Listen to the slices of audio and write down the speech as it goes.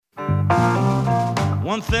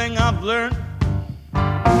One thing I've learned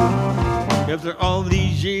after all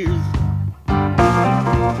these years,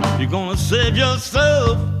 you're gonna save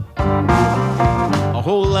yourself a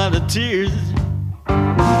whole lot of tears.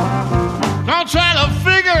 Don't try to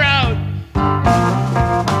figure out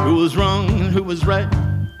who was wrong and who was right.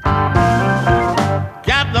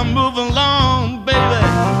 Got to move along, baby.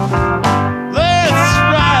 That's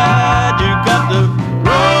right. You got to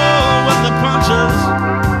roll with the punches.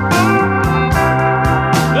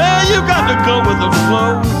 Yeah, you got to go with the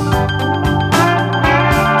flow.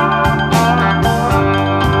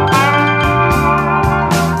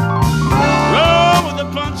 Roll with the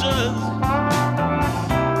punches.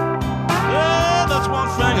 Yeah, that's one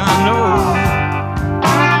thing I know.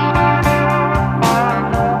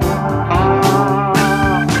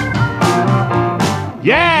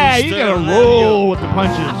 Yeah, you gotta roll with the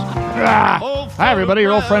punches. Hi, everybody.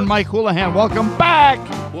 Your old friend Mike Houlihan. Welcome back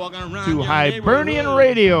to Hibernian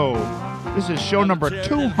Radio. This is show number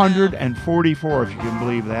 244, if you can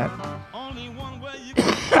believe that.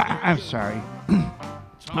 I'm sorry.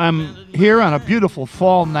 I'm here on a beautiful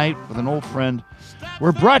fall night with an old friend.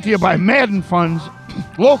 We're brought to you by Madden Funds,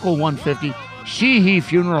 Local 150, Sheehy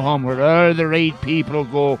Funeral Home, where other 8 people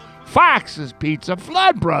go, Fox's Pizza,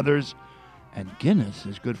 Flood Brothers, and Guinness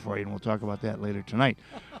is good for you, and we'll talk about that later tonight.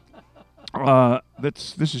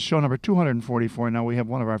 This is show number 244. Now we have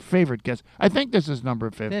one of our favorite guests. I think this is number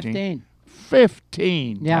 15.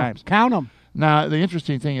 15 times. Count them. Now, the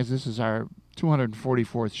interesting thing is this is our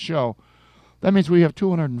 244th show. That means we have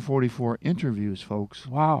 244 interviews, folks.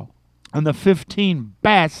 Wow. And the 15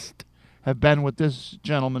 best have been with this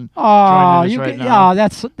gentleman Oh, joining us right now. Yeah,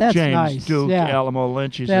 that's James nice. Duke, yeah. Alamo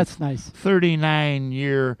Lynch. He's That's a nice.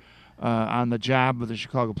 39-year on the job with the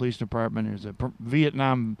Chicago Police Department. He's a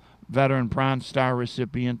Vietnam veteran, Bronze Star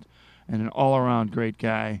recipient, and an all-around great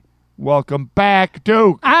guy. Welcome back,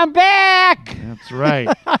 Duke. I'm back. That's right.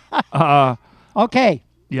 Okay.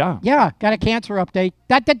 Yeah. Yeah, got a cancer update.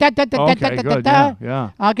 Okay, good.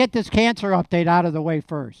 Yeah. I'll get this cancer update out of the way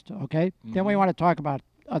first, okay? Then we want to talk about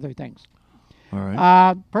other things. All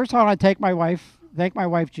right. First, I want to thank my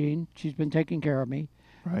wife, Jean. She's been taking care of me.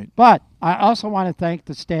 Right. But I also want to thank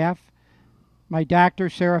the staff, my doctor,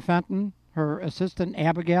 Sarah Fenton, her assistant,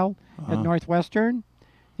 Abigail, at Northwestern.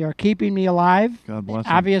 They're keeping me alive. God bless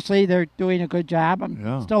them. Obviously, they're doing a good job.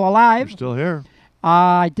 I'm still alive. You're still here.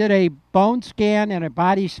 I did a bone scan and a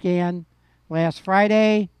body scan last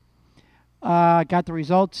Friday. Got the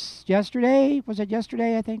results yesterday. Was it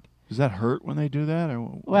yesterday, I think? Does that hurt when they do that?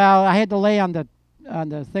 Or? Well, I had to lay on the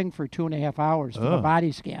thing for 2.5 hours for the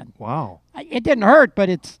body scan. Wow. It didn't hurt,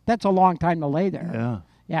 but that's a long time to lay there.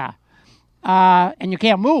 Yeah. Yeah. And you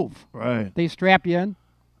can't move. Right. They strap you in.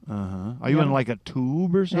 Uh-huh. Are you in like a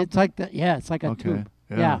tube or something? It's like it's like a tube.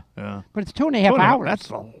 Yeah. But it's 2.5 hours. That's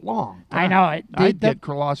a long time. I know. I'd get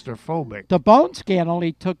claustrophobic. The bone scan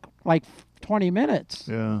only took like 20 minutes.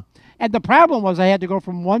 Yeah. And the problem was I had to go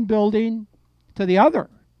from one building to the other.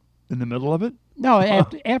 In the middle of it? No,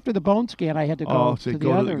 after the bone scan, I had to go to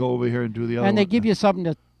the other. Go over here and do the other and one. they give you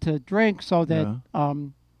something to drink so that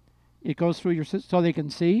it goes through your system so they can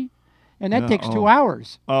see. And that takes 2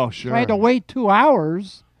 hours. Oh, sure. So I had to wait 2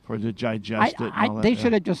 hours. For to digest it and all that. They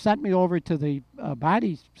should have just sent me over to the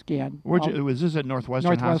body scan. Was this at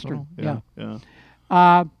Northwestern Hospital? Yeah.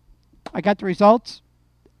 I got the results.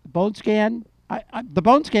 Bone scan. The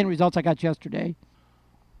bone scan results I got yesterday.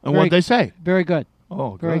 And what did they say? Very good.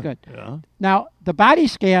 Oh, very good. Yeah. Now, the body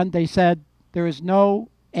scan, they said there is no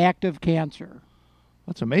active cancer.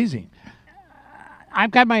 That's amazing.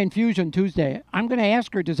 I've got my infusion Tuesday. I'm going to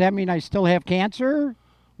ask her, does that mean I still have cancer?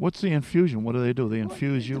 What's the infusion? What do they do? They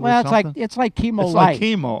infuse you well, with something? It's like chemo it's light. It's like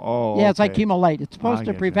chemo. Oh, yeah, it's like chemo light. It's supposed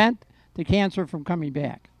to you. prevent the cancer from coming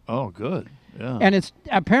back. Oh, good. Yeah. And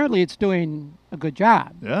apparently it's doing a good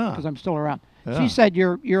job. Yeah. Because I'm still around. Yeah. She said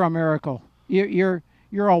you're a miracle. You're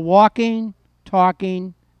a walking,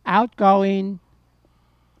 talking, outgoing,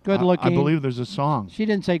 good-looking. I believe there's a song. She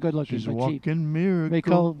didn't say good-looking. She's a walking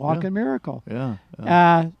miracle. Walking miracle. Yeah.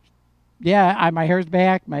 My hair's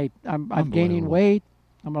back. I'm gaining weight.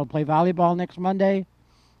 I'm going to play volleyball next Monday.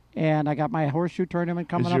 And I got my horseshoe tournament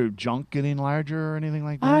coming up. Is your junk getting larger or anything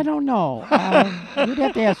like that? I don't know. You'd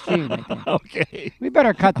have to ask Jean, I think. Okay. We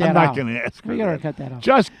better cut that out. I'm not going to ask her. We better cut that out.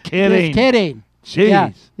 Just kidding. Just kidding.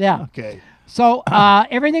 Jeez. Yeah. Okay. So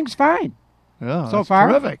everything's fine. Yeah. So far.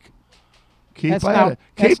 Terrific. Keep that's at it.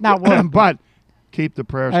 That's not work. But keep the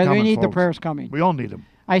prayers coming, we need folks. the prayers coming. We all need them.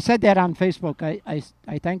 I said that on Facebook.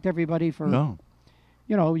 I thanked everybody for,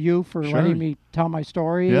 you for letting me tell my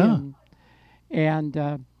story. Yeah.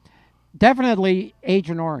 And definitely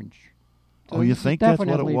Agent Orange. So you think that's what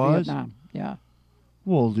it was? Vietnam. Yeah.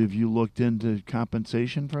 Well, have you looked into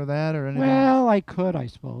compensation for that or anything? Well, I could, I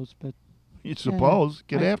suppose, but You suppose.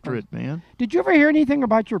 Get I after suppose. it, man. Did you ever hear anything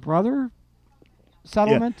about your brother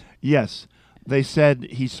settlement? Yes. They said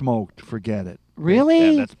he smoked. Forget it.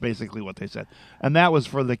 Really? Yeah, that's basically what they said. And that was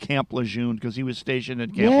for the Camp Lejeune because he was stationed at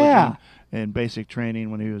Camp Yeah. Lejeune in basic training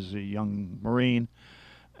when he was a young Marine.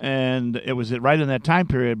 And it was right in that time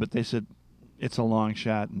period, but they said it's a long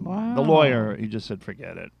shot. And Wow. the lawyer, he just said,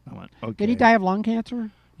 forget it. I went, okay. Did he die of lung cancer?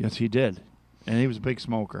 Yes, he did. And he was a big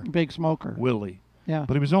smoker. Big smoker. Willie. Yeah.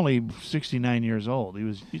 But he was only 69 years old.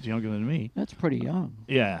 He's younger than me. That's pretty young.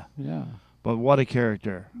 Yeah. Yeah. But what a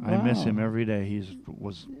character. I miss Wow. him every day.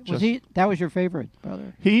 Was Was that was your favorite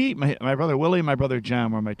brother? My brother Willie and my brother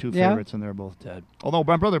John were my two Yeah? favorites, and they're both dead. Although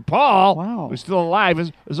my brother Paul, Wow. who's still alive,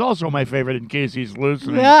 is also my favorite in case he's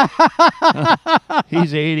listening. Yeah.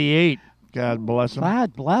 He's 88. God bless him.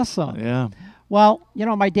 God bless him. Yeah. Well,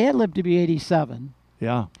 my dad lived to be 87,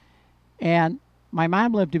 Yeah. and my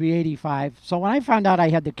mom lived to be 85. So when I found out I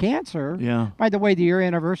had the cancer, Yeah. by the way, the year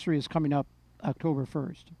anniversary is coming up October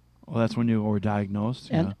 1st. Well, that's when you were diagnosed.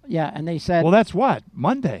 And and they said Well, that's what?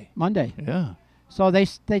 Monday. Monday. Yeah. So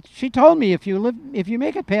she told me if you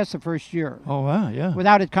make it past the first year Oh, wow. Yeah.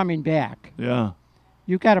 without it coming back, Yeah.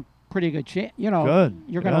 you've got a pretty good chance. Good.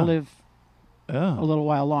 You're going to Yeah. live Yeah. a little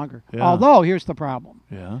while longer. Yeah. Although here's the problem.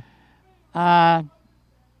 Yeah.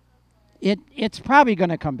 It's probably going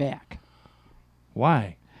to come back.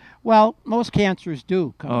 Why? Well, most cancers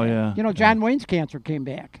do come Oh, back. yeah. John Wayne's cancer came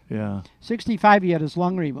back. Yeah. 65, he had his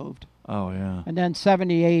lung removed. Oh, yeah. And then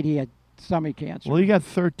 78, he had stomach cancer. Well, you got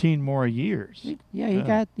 13 more years.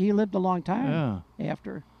 He lived a long time Yeah.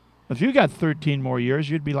 after. If you got 13 more years,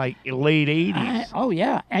 you'd be like late 80s. Oh,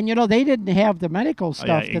 yeah. And, they didn't have the medical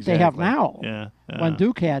stuff that they have now. Yeah. When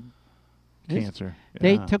Duke had cancer.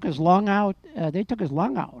 they Yeah. took his lung out. They took his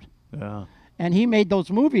lung out. Yeah. And he made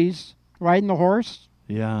those movies, riding the horse,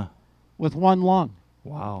 Yeah. with one lung.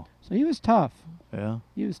 Wow. So he was tough. Yeah.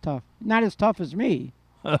 He was tough. Not as tough as me.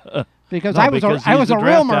 Because No, I was because I he's was the a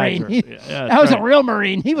real draft Marine. actor. Yeah, I that's was a right. real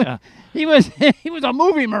Marine. He was Yeah. he was a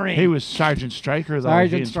movie Marine. He was Sergeant Stryker, though.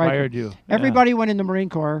 Sergeant He Stryker. inspired you. Everybody went in the Marine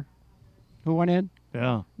Corps. Who went in?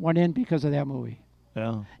 Yeah. Went in because of that movie.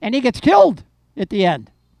 Yeah. And he gets killed at the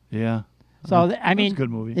end. Yeah. So That's a good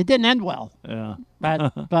movie. it didn't end well. Yeah.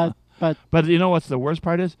 But But you know what's the worst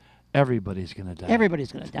part is? Everybody's going to die.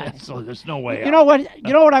 everybody's gonna die. So there's no way You out. know what?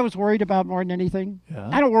 You know what I was worried about more than anything? Yeah.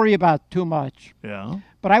 I don't worry about too much. Yeah.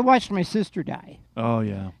 But I watched my sister die, Oh,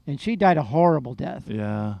 yeah. and she died a horrible death.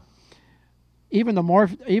 Yeah. Even the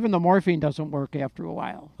morphine doesn't work after a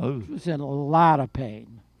while. Oh, She was in a lot of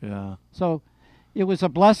pain. yeah. So it was a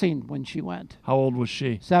blessing when she went. How old was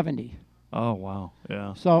she? 70. Oh, wow.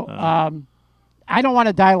 Yeah. So I don't want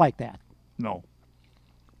to die like that. No.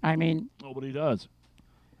 I mean, Nobody does.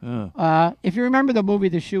 Yeah. if you remember the movie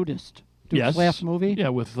The Shootist, Duke's Yes. last movie, Yeah,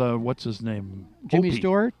 with what's his name? Jimmy Opie.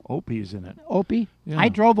 Stewart, Opie's in it. Opie. Yeah. I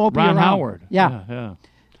drove Opie Ron around. Howard. Yeah, Yeah.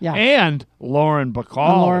 yeah. And Lauren Bacall.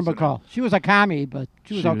 And Lauren is in it. Bacall. She was a commie, but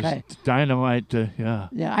she was okay. Dynamite. Yeah.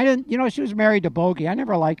 Yeah, I didn't. She was married to Bogey. I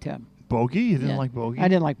never liked him. Bogey? You didn't Yeah. like Bogey? I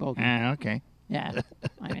didn't like Bogey. Ah, okay. Yeah,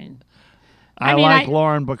 I mean, I mean, like I-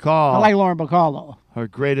 Lauren Bacall. I like Lauren Bacall though. Her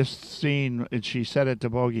greatest scene, and she said it to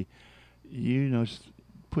Bogey.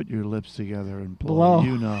 Put your lips together and blow. Blow.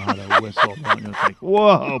 You know how to whistle. And it's like,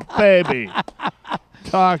 whoa, baby.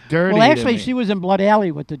 Talk dirty. Well, to actually, me. she was in Blood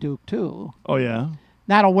Alley with the Duke too. Oh, yeah?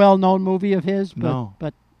 Not a well-known movie of his, but No.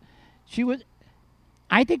 but she was.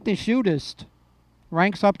 I think The Shootist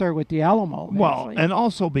ranks up there with The Alamo. Well, actually. and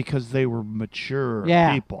also because they were mature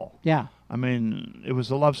Yeah. people. yeah, I mean, it was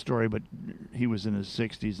a love story, but he was in his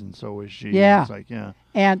 60s and so was she. Yeah. It's like, yeah.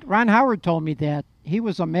 and Ron Howard told me that he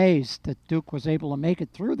was amazed that Duke was able to make it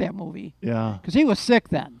through that movie Yeah. because he was sick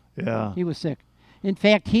then. Yeah. He was sick. In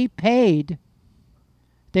fact, he paid.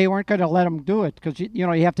 They weren't going to let him do it because you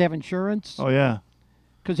have to have insurance. Oh, yeah.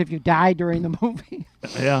 Because if you die during the movie,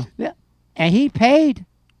 Yeah. yeah, and he paid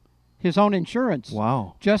his own insurance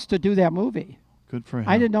Wow. just to do that movie. Good for him.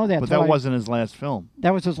 I didn't know that But till that I- wasn't his last film.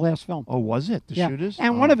 That was his last film. Oh, was it? The yeah, Shooters?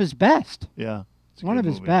 and Oh, one of his best. Yeah. It's a One good of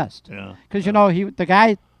his movie. best. Yeah. Because the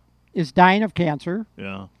guy is dying of cancer.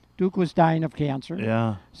 Yeah. Duke was dying of cancer.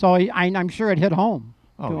 Yeah. So I'm sure it hit home.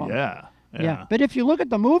 to Oh, him. yeah. Yeah. But if you look at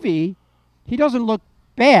the movie, he doesn't look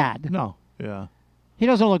bad. No. Yeah. He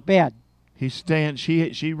doesn't look bad. He's staying.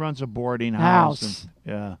 She runs a boarding house. House.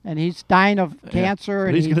 And, yeah. And he's dying of cancer. But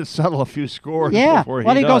And he's going to settle a few scores yeah. before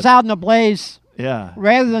Well, he does. goes out in a blaze. Yeah.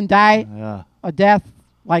 Rather than die Yeah. a death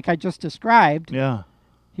like I just described, Yeah.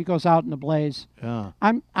 he goes out in a blaze. Yeah.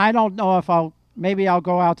 I don't know if maybe I'll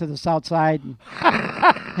go out to the south side and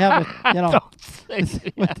have it,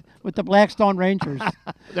 with the Blackstone Rangers.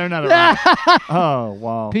 They're not around. Oh,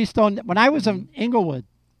 wow. Peastone. When I was in Inglewood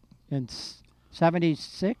in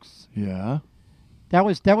 '76, Yeah. that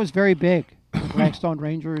was very big. The Blackstone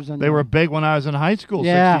Rangers and They were big when I was in high school,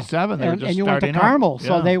 yeah. 67. They were just and you went to starting up. Carmel,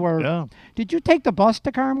 so Yeah, they were. Yeah. Did you take the bus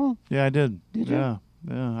to Carmel? Yeah, I did. Did you? Yeah.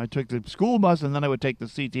 Yeah. I took the school bus, and then I would take the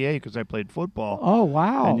CTA because I played football. Oh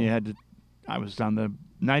wow! And you had to. I was on the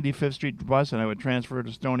 95th Street bus, and I would transfer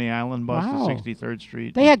to Stony Island bus Wow. to 63rd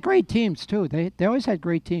Street. They had great teams too. They always had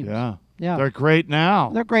great teams. Yeah. Yeah. They're great now.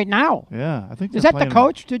 They're great now. Yeah, I think. Is they're that the playing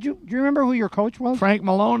coach? Do you remember who your coach was? Frank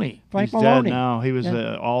Maloney. Frank He's Maloney. dead now. He was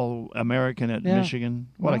Yeah. All-American at Yeah. Michigan.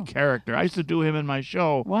 What Wow. a character! I used to do him in my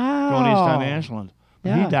show. Wow. Going east on Ashland.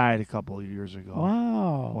 Yeah. He died a couple of years ago.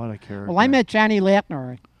 Wow. What a character! Well, I met Johnny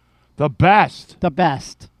Latner, the best. the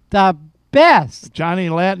best. The best. Johnny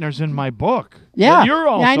Latner's in my book. Yeah. And you're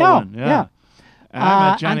also yeah, I know. in. Yeah. And I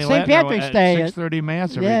met on Johnny St. Latner Patrick's at Day 6:30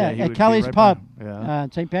 Mass every yeah, day. He at would be Kelly's right Pub. by. Yeah.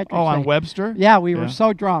 St. Patrick's Oh, on Day. Webster? Yeah, we were Yeah.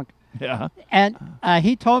 so drunk. Yeah. And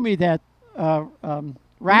he told me that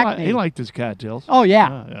Rockney. He liked his cattails. Oh,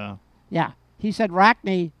 yeah. Yeah. Yeah. He said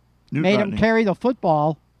Rockney Newt made Rodney. him carry the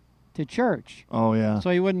football to church Oh, yeah.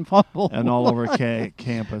 so he wouldn't fumble. And all over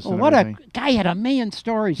campus. Well, and what everything. a guy! Had a million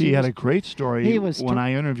stories. He had was- a great story he was when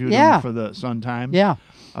I interviewed yeah. him for the Sun-Times yeah.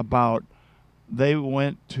 about they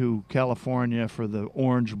went to California for the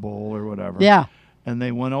Orange Bowl or whatever. Yeah. And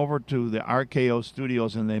they went over to the RKO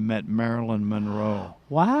studios and they met Marilyn Monroe.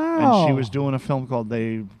 Wow. And she was doing a film called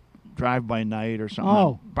They Drive by Night or something.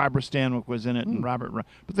 Oh. Barbara Stanwyck was in it and Robert.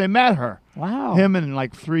 But they met her. Wow. Him and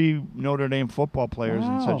like 3 Notre Dame football players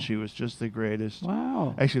and Wow. said she was just the greatest.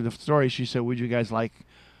 Wow. Actually, the story she said, "Would you guys like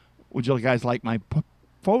my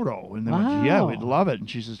photo?" And they went, Wow. "Yeah, we'd love it." And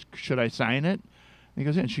she says, "Should I sign it?" And he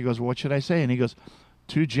goes, "Yeah." And she goes, "What should I say?" And he goes,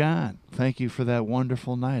 "To John, thank you for that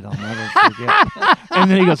wonderful night. I'll never forget." And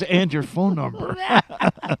then he goes, "And your phone number."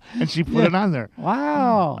 And she put it on there.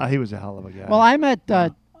 Wow. He was a hell of a guy. Well, I met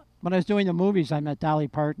when I was doing the movies. I met Dolly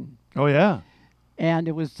Parton, Oh yeah, and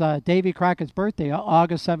it was Davy Crockett's birthday,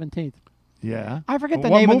 August 17th. yeah. I forget the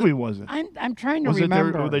What name. movie of was it? I'm trying to Was it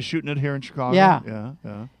remember. there? Were they shooting it here in Chicago? Yeah. Yeah.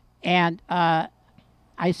 Yeah. And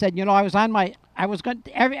I said, I was going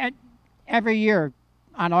every year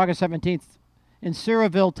on August 17th in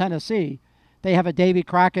Sierraville, Tennessee, they have a Davy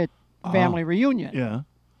Crockett family reunion. Yeah.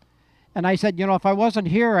 And I said, if I wasn't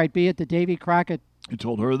here, I'd be at the Davy Crockett. You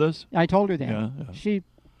told her this? I told her that. Yeah.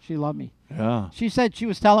 She loved me. Yeah. She said she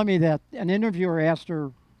was telling me that an interviewer asked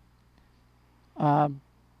her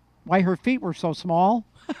why her feet were so small.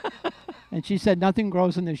 And she said, nothing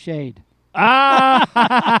grows in the shade.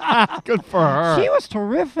 Good for her. She was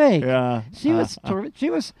terrific. Yeah. She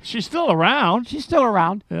was. She's still around. She's still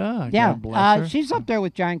around. Yeah. Yeah. God bless her. She's up there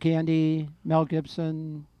with John Candy, Mel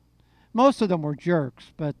Gibson. Most of them were jerks,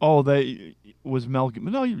 but Oh, was Mel.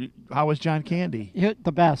 No, how was John Candy?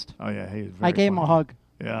 the best. Oh yeah, he was. I gave him a hug,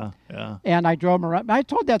 Yeah. Yeah. and I drove him around. I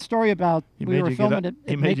told that story about He we made were you filming get. it.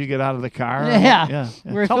 He made you get out of the car. Yeah. Yeah.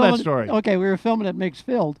 We were Tell filming, that story. Okay, we were filming at Mix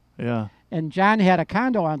Field, Yeah. and John had a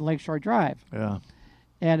condo on Lakeshore Drive, Yeah.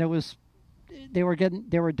 and it was. They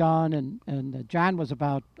were done, and John was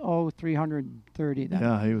about 330 then.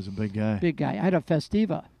 Yeah. He was a big guy. Big guy. I had a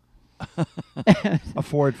Festiva. A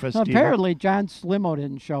Ford Festiva. Apparently, John's limo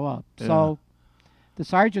didn't show up. So the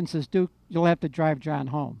sergeant says, Duke, you'll have to drive John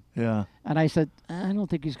home. Yeah. And I said, I don't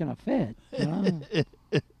think he's going to fit.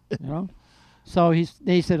 So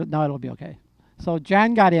he said, no, it'll be okay. So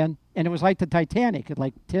John got in, and it was like the Titanic. It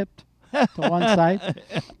like tipped to one side.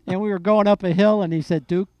 And we were going up a hill, and he said,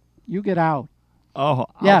 Duke, you get out. Oh,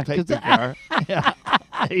 Yeah, I'll take 'cause the car. Yeah.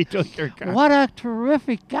 He took your car. What a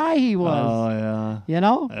terrific guy he was. Oh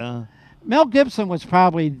yeah. Yeah. Mel Gibson was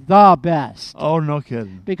probably the best. Oh, no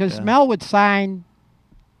kidding. Because yeah. Mel would sign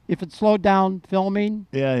if it slowed down filming.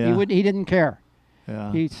 Yeah, yeah. He didn't care.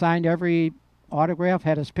 Yeah. He signed every autograph,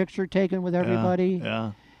 had his picture taken with everybody.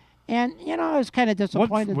 Yeah. And I was kind of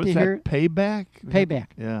disappointed was to that hear Payback? Payback.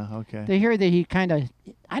 Yeah. Okay. To hear that he kind of,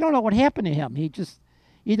 I don't know what happened to him. He just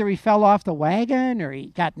either he fell off the wagon or he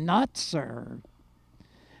got nuts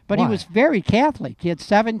but Why? he was very Catholic. He had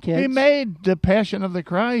 7 kids. He made The Passion of the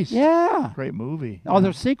Christ. Yeah. Great movie. Oh,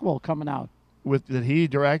 there's a sequel coming out. That he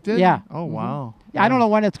directed? Yeah. Oh, wow. Yeah, I don't know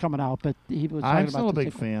when it's coming out, but he was talking I'm about still a the big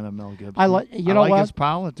sequel. fan of Mel Gibson. You know I like what? his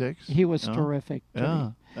politics. He was you know? terrific.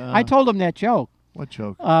 to Yeah. me. I told him that joke. What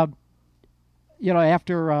joke?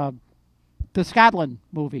 After the Scotland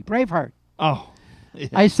movie, Braveheart. Oh. Yeah.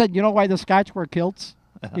 I said, you know why the Scotch wear kilts?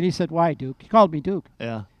 And he said, why, Duke? He called me Duke.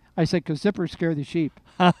 Yeah. I said, because zippers scare the sheep.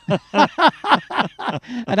 And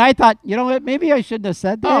I thought, you know what? Maybe I shouldn't have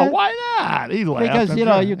said that. Oh, why not? He laughed. Because, I'm you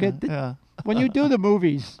know, sure. you get Yeah. when you do the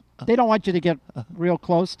movies, they don't want you to get real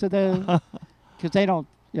close to the, because they don't,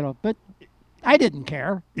 but I didn't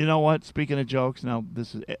care. You know what? Speaking of jokes, now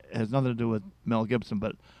this has nothing to do with Mel Gibson,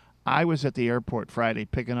 but I was at the airport Friday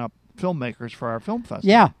picking up filmmakers for our film festival.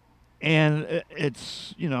 Yeah. And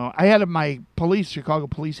it's, I had my Chicago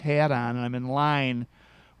police hat on, and I'm in line.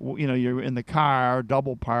 You're in the car,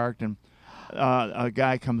 double parked, and a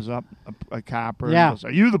guy comes up, a copper, and goes,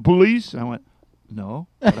 "Are you the police?" And I went, "No,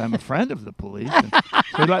 but I'm a friend of the police." And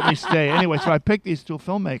so he let me stay. Anyway, so I picked these two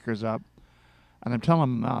filmmakers up, and I'm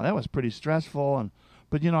telling them, "Oh, that was pretty stressful."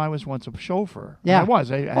 But I was once a chauffeur. Yeah. And I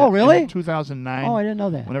was. Oh, really? In 2009. Oh, I didn't know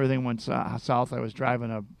that. When everything went south, I was driving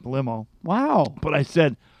a limo. Wow. But I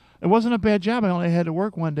said, it wasn't a bad job. I only had to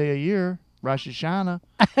work one day a year, Rosh Hashanah.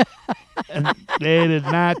 And they did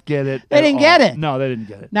not get it. They didn't get it. No, they didn't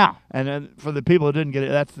get it. No. And then for the people who didn't get it,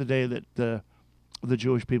 that's the day that the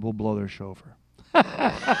Jewish people blow their shofar.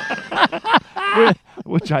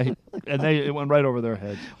 It went right over their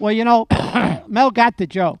heads. Well, Mel got the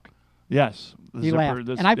joke. Yes. He laughed.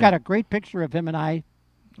 And I've got a great picture of him and I.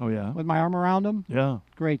 Oh, yeah. With my arm around him. Yeah.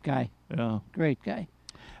 Great guy. Yeah. Great guy.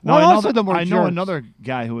 No, well, I know another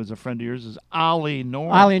guy who was a friend of yours is Ollie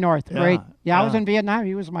North. Ollie North, yeah, great. Yeah, I was in Vietnam.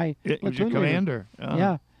 He was my He was your platoon leader. commander.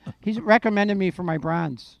 Yeah. He's recommended me for my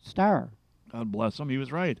Bronze Star. God bless him. He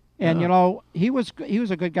was right. And he was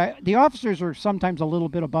a good guy. The officers are sometimes a little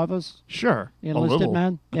bit above us. Sure. The enlisted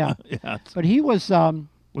men. Yeah. Yeah. But he was.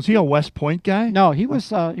 Was he a West Point guy? No, he was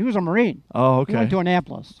a Marine. Oh, okay. He went to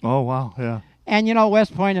Annapolis. Oh, wow. Yeah. And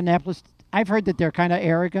West Point, Annapolis. I've heard that they're kind of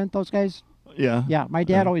arrogant. Those guys. Yeah. Yeah. My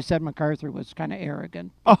dad always said MacArthur was kind of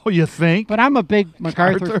arrogant. Oh, you think? But I'm a big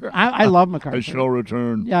MacArthur. I love MacArthur. I shall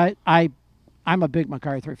return. Yeah, I'm a big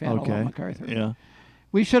MacArthur fan. Okay. I love MacArthur. Yeah.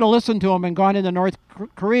 We should have listened to him and gone into North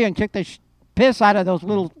Korea and kicked the piss out of those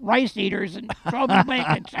little rice eaters and throw them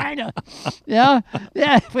back in China. Yeah.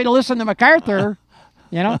 If we'd have listened to MacArthur,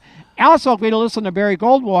 Also, if we'd have listened to Barry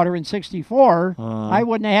Goldwater in '64, I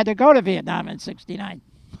wouldn't have had to go to Vietnam in '69.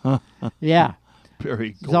 Yeah.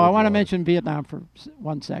 Barry Goldwater. So I want to mention Vietnam for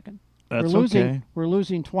 1 second. That's okay. We're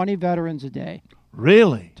losing 20 veterans a day.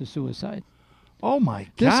 Really? To suicide. Oh my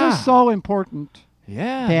God. This is so important.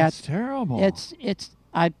 Yeah, that's terrible.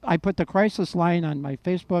 I put the crisis line on my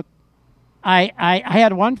Facebook. I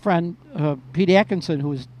had one friend, Pete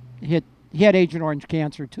Atkinson, he had Agent Orange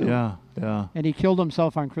cancer too. Yeah, yeah. And he killed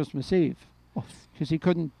himself on Christmas Eve because he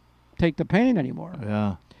couldn't take the pain anymore.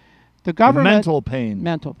 Yeah. The government. Mental pain.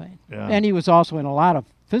 Mental pain. Yeah. And he was also in a lot of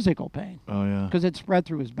physical pain. Oh yeah. Because it spread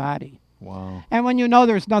through his body. Wow. And when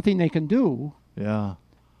there's nothing they can do. Yeah.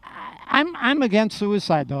 I'm against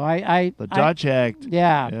suicide though. The Dutch Act.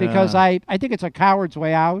 Yeah, because I think it's a coward's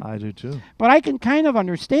way out. I do too. But I can kind of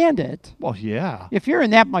understand it. Well, yeah. If you're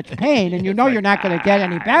in that much pain and you're not going to get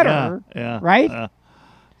any better, right?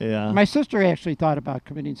 Yeah. My sister actually thought about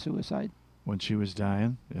committing suicide. When she was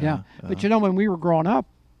dying? Yeah. But when we were growing up,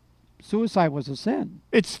 suicide was a sin.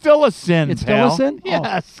 It's still a sin, It's pal. still a sin?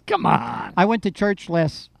 Yes, come on. I went to church I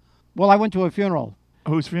went to a funeral.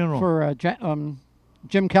 Whose funeral? For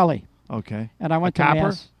Jim Kelly. Okay. And I went to copper?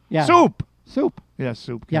 Mass. Yeah. Soup. Yeah,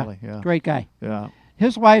 Soup Kelly. Yeah. Great guy. Yeah.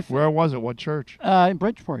 His wife. Where was it? What church? In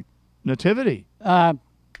Bridgeport. Nativity.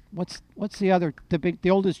 What's the other the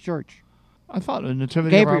oldest church? I thought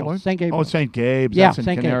Nativity Gabriel, of Our Lord. St. Gabriel. Oh, St. Gabe's. Yeah, That's in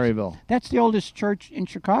St. Gabe's. Canaryville. That's the oldest church in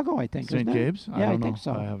Chicago, I think. St. Isn't it? Gabe's? Yeah, I I don't think know.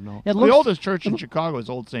 so. I have no. The oldest church in Chicago is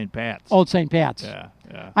Old St. Pat's. Old St. Pat's. Yeah,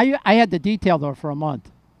 yeah. I had the detail though for a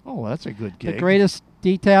month. Oh, that's a good gig. The greatest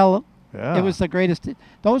detail. Yeah. It was the greatest.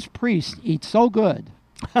 Those priests eat so good.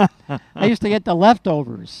 I used to get the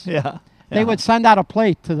leftovers. Yeah. They would send out a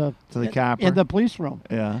plate to the copper in the police room.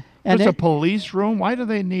 Yeah. And There's a police room. Why do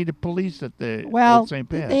they need a police at the Old St.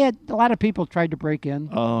 Pat's? They had a lot of people tried to break in.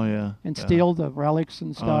 Oh yeah. And steal the relics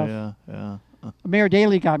and stuff. Oh yeah, yeah. Mayor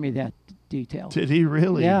Daley got me that detail. Did he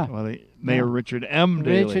really? Yeah. Well, Mayor Richard M.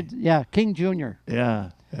 Daley. King Jr.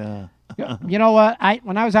 Yeah, yeah. You know what?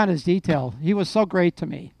 When I was on his detail, he was so great to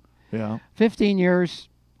me. Yeah. 15 years,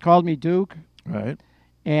 called me Duke. Right.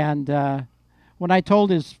 And when I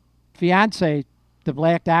told his fiance, the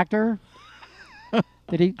black doctor,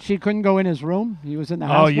 that she couldn't go in his room, he was in the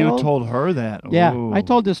hospital. Oh, you told her that? Yeah, Ooh. I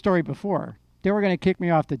told this story before. They were going to kick me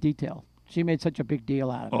off the detail. She made such a big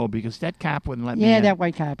deal out of it. Oh, because that cop wouldn't let me Yeah, in. that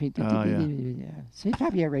white cop. Yeah. So he's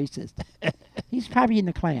probably a racist. He's probably in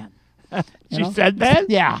the Klan. She said that?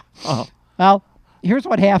 Yeah. Oh. Well, here's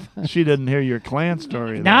what happened. She didn't hear your Klan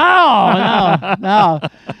story. No. I'll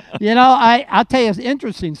tell you an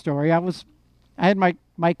interesting story. I had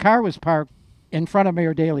my car was parked in front of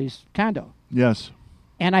Mayor Daley's condo. Yes.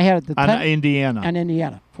 And I had on Indiana. On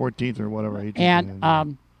Indiana. 14th or whatever. 18th,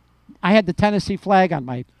 And I had the Tennessee flag on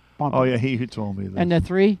my bumper. Oh, yeah, he told me that. And the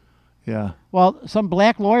 3. Yeah. Well, some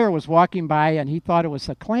black lawyer was walking by, and he thought it was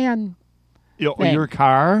a Klan. Thing. Your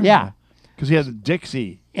car? Yeah. Because he had the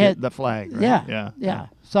Dixie, the flag, right? Yeah. Yeah.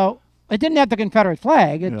 So it didn't have the Confederate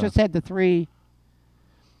flag. It Yeah. just had the 3.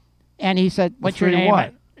 And he said, "What's your name?"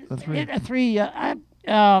 What? The 3. 3.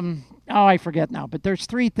 I forget now. But there's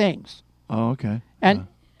 3 things. Oh, okay. And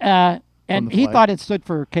From and the he flag? thought it stood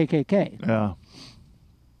for KKK. Yeah.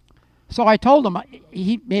 So I told him.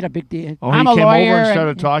 He made a big deal. Oh, I'm he a came lawyer. over and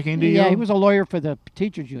started talking to you? Yeah, he was a lawyer for the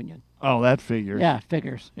teachers union. Oh, that figures. Yeah,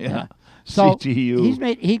 figures. Yeah. So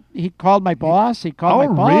CTU. he called my boss. He called Oh,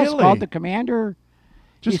 my boss. really? Called the commander.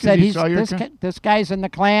 Just he 'cause said he saw your this guy's in the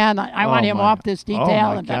Klan. I want him off this detail. Oh,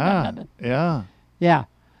 my and blah, blah, blah, God. blah. Yeah. Yeah.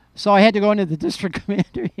 So I had to go into the district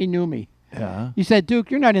commander. He knew me. Yeah. He said,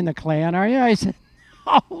 "Duke, you're not in the Klan, are you?" I said,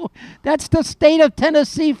 "Oh, that's the state of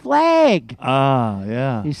Tennessee flag." Ah,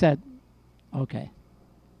 yeah. He said, "Okay."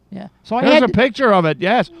 Yeah. So I There's had a picture of it,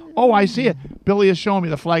 yes. Oh, I see it. Billy is showing me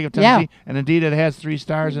the flag of Yeah. Tennessee, and indeed it has 3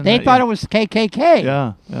 stars in they it. thought it was KKK.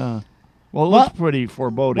 Yeah, yeah. Well, it Well- looks pretty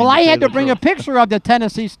foreboding. Well, I say had to the bring a truth. picture of the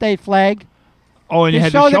Tennessee state flag Oh, and you to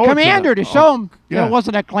had show to show the it commander to to show him yeah. it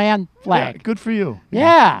wasn't a Klan Yeah, flag. good for you.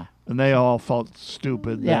 Yeah. And they all felt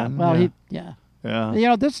stupid Yeah. then. Well, yeah. You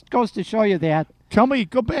know, this goes to show you that. Tell me,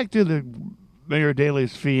 go back to the Mayor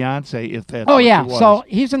Daley's fiance, if that's Oh what yeah. it was. So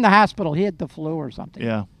he's in the hospital. He had the flu or something.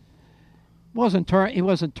 Yeah. He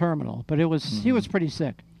wasn't terminal, but he was pretty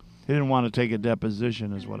sick. He didn't want to take a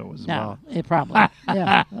deposition is what it was No, about. it probably.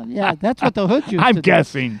 Yeah. Yeah. That's what the hoods used I'm to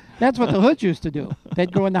guessing. do. That's what the hoods used to do.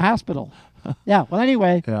 They'd go in the hospital. Yeah. Well,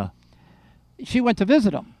 anyway, Yeah. she went to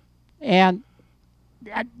visit him, and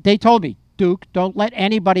they told me, Duke, don't let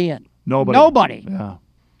anybody in. Nobody. Nobody. Yeah.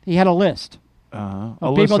 He had a list Uh-huh.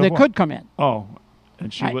 of people that could come in. Oh.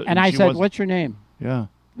 And she was. I she said, was- "What's your name?" Yeah.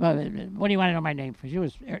 Well, what do you want to know my name for? She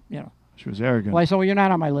was, She was arrogant. Well, I said, "Well, you're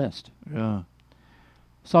not on my list." Yeah.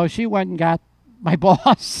 So she went and got my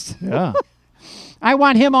boss. Yeah. I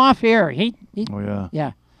want him off here. Oh, yeah.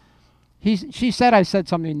 Yeah. She said I said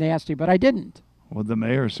something nasty, but I didn't. What'd the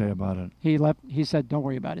mayor say about it? He left. He said, "Don't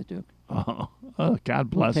worry about it, Duke. Oh,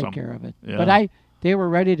 God We'll bless take him. care of it." Yeah. But they were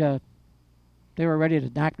ready to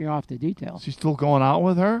knock me off the detail. Is he still going out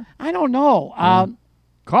with her? I don't know.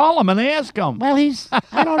 Call him and ask him. Well,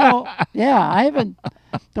 I don't know. Yeah, I haven't.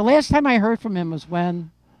 The last time I heard from him was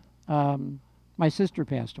when my sister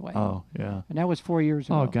passed away. Oh, yeah. And that was 4 years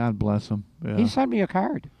ago. Oh, God bless him. Yeah. He sent me a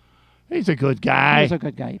card. He's a good guy. He was a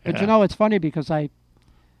good guy. But Yeah. you know, it's funny because I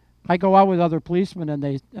go out with other policemen and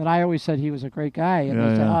I always said he was a great guy. And Yeah,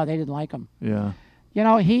 they said, yeah. oh, they didn't like him. Yeah. You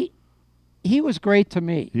know, he was great to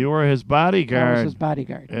me. You were his bodyguard. I was his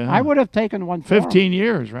bodyguard. Yeah. I would have taken one for him. 15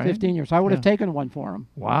 years, right? 15 years. I would have Yeah. taken one for him.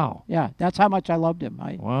 Wow. Yeah, that's how much I loved him.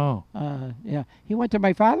 Wow. Yeah. He went to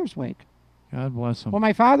my father's wake. God bless him. Well,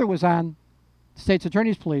 my father was on State's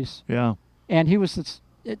Attorney's Police, Yeah. and he was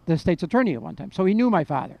the State's Attorney at one time, so he knew my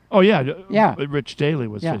father. Oh, yeah. Yeah. Rich Daley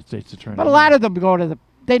was Yeah. state's attorney. But a lot of them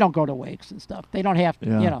they don't go to wakes and stuff. They don't have to,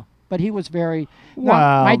 Yeah. But he was very.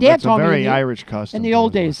 Wow. my dad that's told a very me Irish custom. in the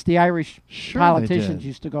old days, the Irish Sure they politicians did.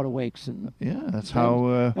 used to go to wakes, and Yeah, that's that how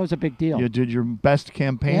that was a big deal. you did your best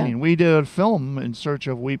campaigning. We did a film in search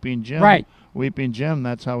of Weeping Jim. Right. Weeping Jim,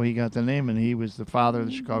 that's how he got the name, and he was the father of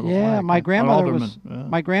the Chicago Yeah, flag. my An grandmother was. alderman. Yeah.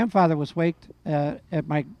 My grandfather was waked at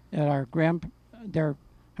their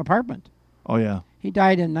apartment. Oh, yeah. He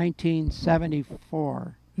died in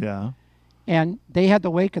 1974, Yeah. and they had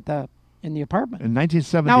the wake in the apartment. In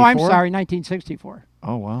 1974? No, I'm sorry, 1964.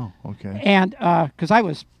 Oh, wow. Okay. And because I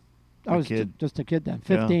was kid. just a kid then,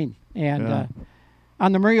 15, and Yeah.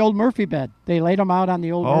 on the old Murphy bed, they laid him out on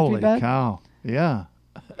the old Holy Murphy bed, cow. Yeah.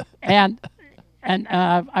 and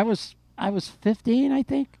I was 15, I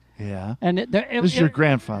think, Yeah. and This is your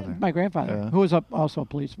grandfather. my grandfather, Yeah. who was also a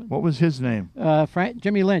policeman, What was his name?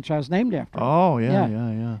 Jimmy Lynch. I was named after him. Oh, yeah, Yeah.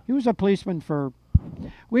 yeah, yeah. He was a policeman for.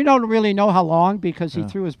 We don't really know how long because he Yeah.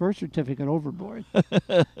 threw his birth certificate overboard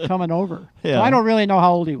coming over. Yeah. So I don't really know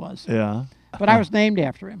how old he was. Yeah. But I was named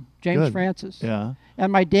after him, James Good. Francis. Yeah.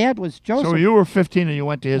 And my dad was Joseph. So you were 15 and you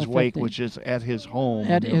went to his I was wake, 15. which is at his home.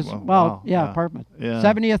 at his Oh, wow. apartment. Yeah.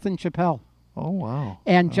 70th and Chappelle. Oh, wow.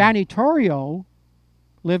 And Johnny Torrio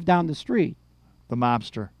lived down the street, The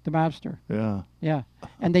mobster. the mobster. Yeah. Yeah.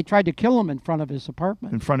 And they tried to kill him in front of his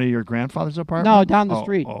apartment. In front of your grandfather's apartment? No, down the Oh,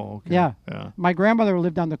 street. Oh, okay. Yeah. Yeah. My grandmother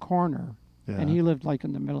lived on the corner, Yeah. and he lived like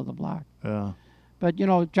in the middle of the block. Yeah. But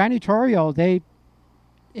Johnny Torrio,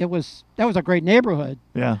 that was a great neighborhood,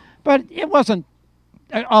 Yeah. but it wasn't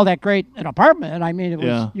all that great an apartment. I mean, it was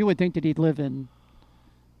Yeah. you would think that he'd live in,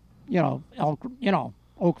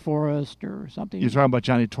 Oak Forest or something. You're talking about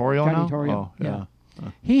Johnny Torrio now? Johnny Torrio, Oh,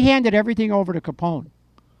 yeah. He handed everything over to Capone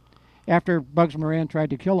after Bugs Moran tried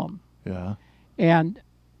to kill him. Yeah. And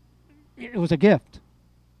it was a gift.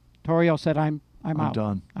 Torrio said, I'm out.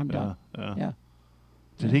 Done. I'm done. Yeah.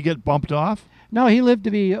 Did he get bumped off? No, he lived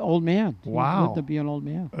to be an old man. Wow. He lived to be an old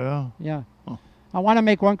man. Yeah. Yeah. Oh. I want to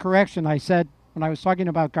make one correction. I said, when I was talking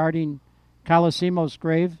about guarding Colosimo's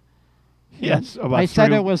grave, Yes. I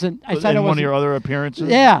said it wasn't. I said it was one of your other appearances.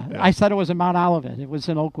 Yeah, I said it was in Mount Olivet. It was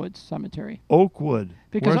in Oakwood Cemetery. Oakwood.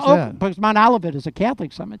 Because Where's that? because Mount Olivet is a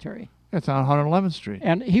Catholic cemetery, It's on 111th Street.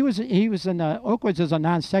 and he was in Oakwood's is a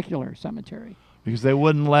non-secular cemetery Because they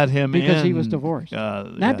wouldn't let him in. because he was divorced.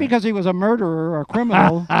 Not yeah. because he was a murderer or a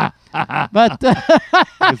criminal, but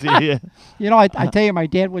 'Cause he- you know, I tell you, my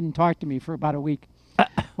dad wouldn't talk to me for about a week.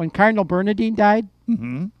 When Cardinal Bernardine died,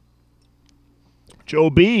 Joe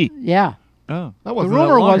B. yeah, Oh, that the wasn't rumor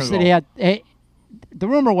that long was ago. that the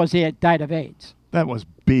rumor was he had died of AIDS. That was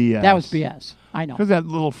BS. That was BS. I know. Because that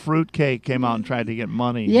little fruitcake came out and tried to get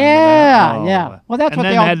money. Remember Yeah, that? Oh. yeah. Well, that's and what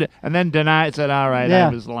then they all. and then denied, said, all right, Yeah. I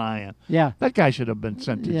was lying. Yeah, That guy should have been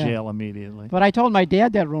sent to Yeah. jail immediately. but I told my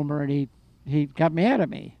dad that rumor, and he got mad at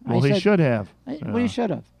me. Well, I he said, should have. Well, he should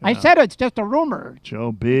have. I Yeah. said it's just a rumor.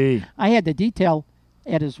 Joe B. I had the detail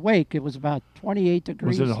at his wake. It was about 28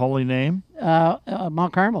 degrees. Was it a holy name?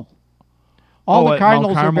 Mount Carmel. All the at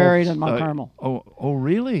Cardinals Mount are buried Carmel's, in Mount Carmel. Oh,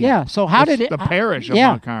 really? Yeah. So how It's did it? the parish of yeah,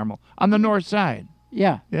 Mount Carmel on the north side?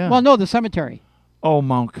 yeah. Yeah. Well, no, the cemetery. Oh,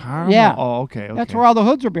 Mount Carmel. Yeah. Oh, okay. Okay. That's where all the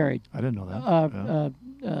hoods are buried. I didn't know that.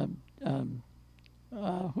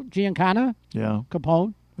 Giancana, Yeah.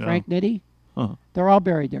 Capone, Yeah. Frank Nitti. Uh-huh. They're all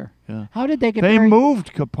buried there. Yeah. How did they get They buried?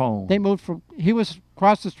 moved Capone. They moved from. He was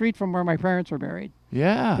across the street from where my parents were buried.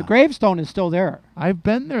 yeah. The gravestone is still there. I've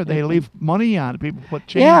been there. They leave money on it. People put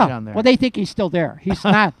change Yeah. on there. Well, they think he's still there. He's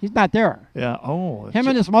not. He's not there. yeah. Oh. Him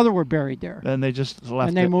and his mother were buried there, Then they just left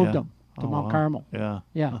and they it, moved yeah. him to Oh, Mount wow. Carmel. Yeah.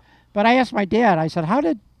 Yeah. But I asked my dad. I said, how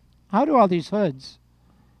do all these hoods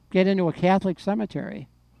get into a Catholic cemetery?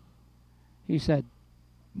 He said,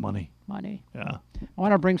 Money. money. Yeah. I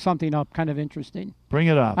want to bring something up, kind of interesting. Bring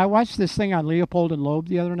it up. I watched this thing on Leopold and Loeb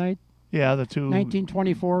the other night. yeah, the two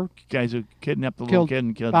 1924 guys who kidnapped the little killed kid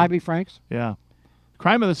and killed him. Bobby Franks. Yeah.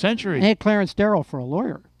 Crime of the century. They had Clarence Darrow for a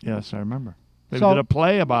lawyer. Yes, I remember. They So- did a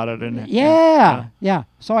play about it. And Yeah.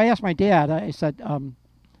 So I asked my dad. I said,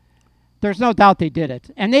 "There's no doubt they did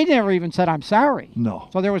it," and they never even said, "I'm sorry." No.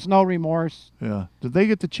 So there was no remorse. Yeah. Did they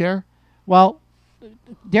get the chair? Well,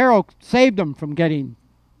 Darrow saved them from getting.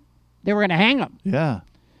 They were going to hang him. Yeah.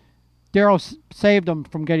 Darrow saved them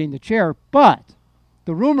from getting the chair, but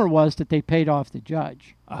the rumor was that they paid off the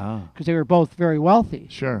judge Ah. because they were both very wealthy.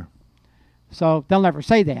 Sure. So they'll never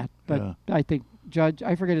say that, but Yeah. I think Judge,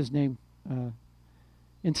 I forget his name.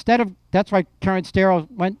 Instead of, that's why Clarence Darrow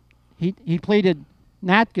went, he pleaded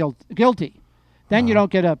not guilty. Then you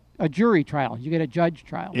don't get a jury trial, you get a judge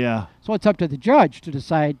trial. Yeah. So it's up to the judge to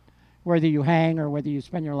decide whether you hang or whether you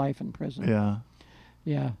spend your life in prison. Yeah.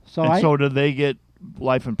 Yeah. So And so did they get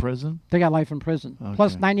life in prison? they got life in prison,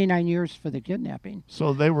 plus Okay. 99 years for the kidnapping.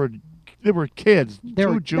 So they were kids. They two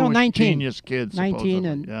were Jewish 19. genius kids. 19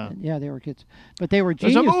 supposedly. and yeah, they were kids, but they were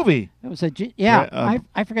There's genius. a movie. It was a yeah. Yeah,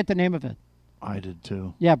 I forget the name of it. I did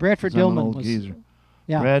too. Yeah, Bradford 'Cause I'm an Dillman old was. geezer.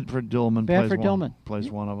 Yeah. Bradford Dillman Bradford plays Dillman.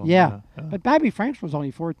 plays one of them. Yeah. Yeah. But Bobby Franks was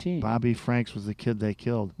only 14. Bobby Franks was the kid they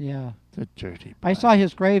killed. Yeah. The dirty. I saw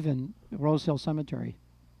his grave in Rose Hill Cemetery.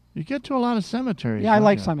 You get to a lot of cemeteries. Yeah, I don't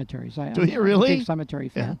like you? cemeteries. Do I'm you really? a big cemetery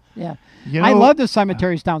fan. Yeah. You I know- love the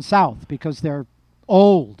cemeteries down south because they're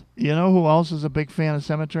old. You know who else is a big fan of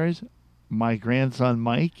cemeteries? My grandson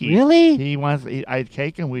Mikey. Really? He wants. I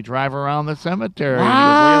take him. We drive around the cemetery. Look at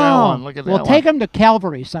that Wow. one. Look at that We'll one. take him to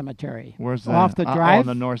Calvary Cemetery. Where's that? Off the Oh, drive on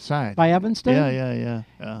the north side. by Evanston. Yeah.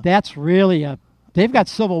 That's really they've got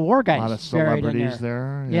Civil War A guys lot of buried in celebrities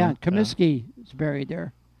there. there. Yeah, Comiskey is buried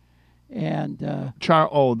there. And the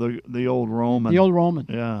old Roman. the old Roman.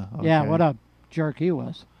 Yeah. Yeah, okay. what a jerk he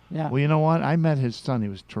was. Yeah. Well, you know what? I met his son. He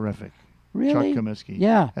was terrific. Really? Chuck Comiskey.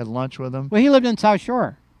 Yeah. Had lunch with him. Well, he lived in South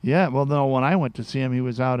Shore. Yeah. Well, no. When I went to see him, he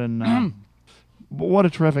was out in. But what a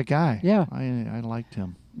terrific guy. Yeah. I liked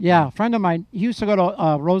him. Yeah, a friend of mine, he used to go to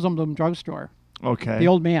Rosenblum drugstore, Okay. the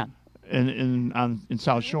old man. in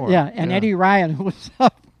South Shore. Yeah, and Eddie Ryan, who was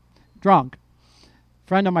drunk,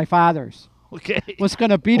 friend of my father's, Okay. was going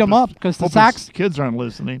to beat him up because the Hope Sox. his kids aren't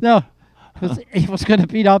listening. No, because he was going to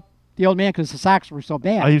beat up the old man because the Sox were so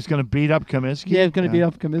bad. Oh, he was going to beat up Comiskey? Yeah, he was going to beat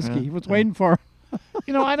up Comiskey. Yeah. He was waiting for him.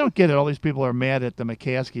 You know, I don't get it. All these people are mad at the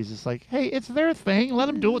McCaskies. It's like, hey, it's their thing. Let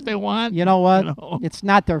them do what they want. You know what? You know? It's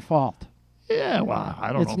not their fault. Yeah, well,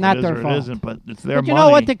 I don't It's know not if it is their or fault. it isn't, but it's their But you money.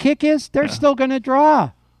 know what the kick is? They're still going to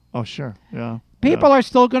draw. Oh, sure. Yeah. People are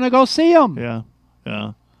still going to go see them, Yeah.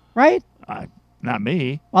 Yeah. right? Not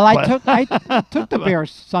me. Well, I but- took the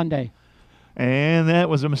Bears Sunday. And that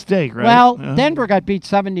was a mistake, right? Well, Yeah. Denver got beat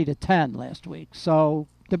 70-10 last week, so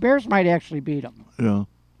the Bears might actually beat them. Yeah.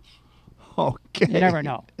 Okay. You never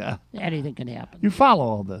know. Yeah. Anything can happen. You follow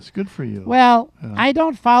all this. Good for you. Well, Yeah. I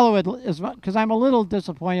don't follow it as much because I'm a little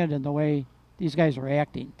disappointed in the way these guys are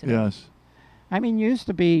acting today. Yes. I mean, used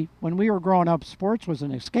to be when we were growing up, sports was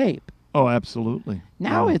an escape. Oh, absolutely.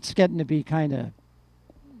 Now Yeah. it's getting to be kind of.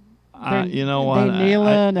 You know they what?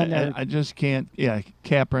 kneeling and they're- I just can't. Yeah,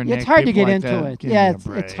 Kaepernick. It's hard to people get like into that, it. give Yeah, me a it's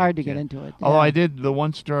break. hard to get Yeah. into it. Although yeah. I did, the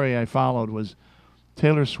one story I followed was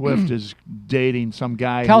Taylor Swift is dating some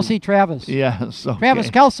guy. Kelsey Travis. Yes. Okay. Travis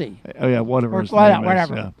Kelsey. Oh yeah, whatever Or his whatever- name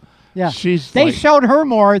whatever. is. Yeah. Yeah. She's They like, showed her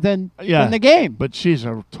more than the game. but she's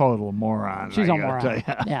a total moron. She's I a gotta moron. tell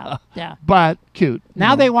ya. Yeah, yeah. But cute. you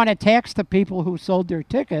Now know. they want to tax the people who sold their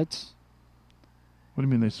tickets. What do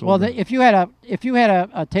you mean they sold? Well, them? if you had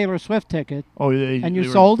a Taylor Swift ticket oh, and you they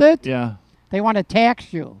were- sold it, Yeah. they want to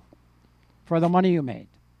tax you for the money you made.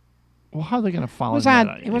 Well, how are they going to follow? It was that?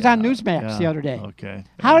 on- it was on Newsmax yeah. the other day. Okay.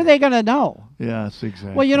 How are they going to know? Yes,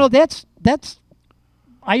 exactly. Well, you know that's.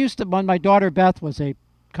 I used to when my daughter Beth was a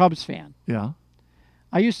Cubs fan. Yeah.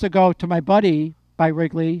 I used to go to my buddy by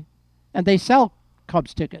Wrigley, and they sell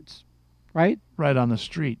Cubs tickets, right? Right on the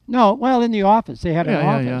street. No, well, in the office they had an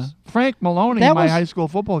Yeah, yeah. office. Frank Maloney, That my was- high school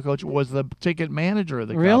football coach, was the ticket manager of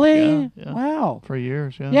the Cubs. Really? Yeah, yeah. Wow. For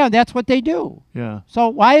years, yeah. Yeah, that's what they do. Yeah. So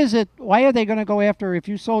why are they going to go after if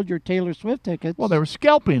you sold your Taylor Swift tickets? Well, they were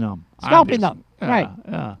scalping them. Scalping obviously. them, right.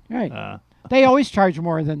 Yeah. right. They always charge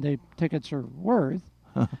more than the tickets are worth,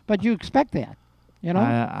 but you expect that, you know.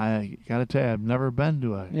 I got to tell you, I've never been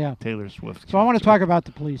to a Yeah. Taylor Swift. So I want to concert. talk about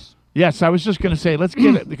the police. Yes, I was just going to say, let's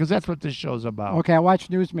get it, because that's what this show's about. Okay, I watched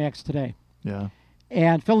Newsmax today, Yeah.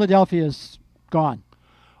 and Philadelphia's gone.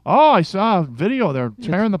 Oh, I saw a video. They're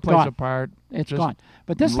tearing the place gone. apart. It's Just gone.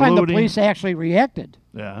 But this time the looting. police actually reacted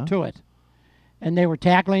Yeah. to it, and they were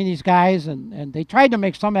tackling these guys, and they tried to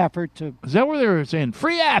make some effort to. Is that where they were saying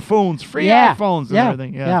free iPhones, free Yeah. iPhones, and Yeah.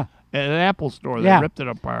 everything? Yeah. At an Apple store, they Yeah. ripped it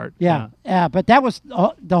apart. Yeah, but that was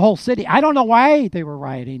the whole city. I don't know why they were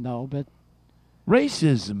rioting though, but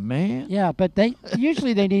Racism, man. yeah, but they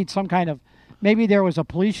usually they need some kind of maybe there was a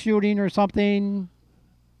police shooting or something.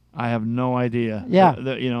 I have no idea. Yeah.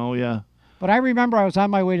 Yeah. But I remember I was on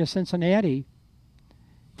my way to Cincinnati,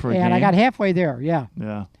 For a and I game? got halfway there. Yeah,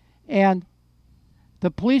 Yeah. and the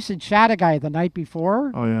police had shot a guy the night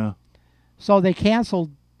before, Oh, yeah. so they canceled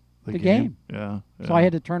the game. Yeah. So I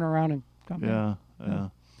had to turn around and come back. Yeah. Yeah.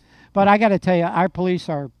 But I got to tell you, our police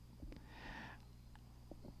are.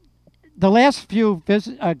 The last few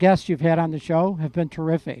guests you've had on the show have been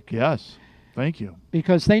terrific Yes. Thank you.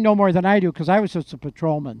 because they know more than I do because I was just a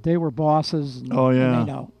patrolman. They were bosses. And, Oh, yeah. And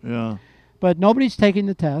they know. Yeah. But nobody's taking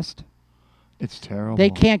the test. It's terrible.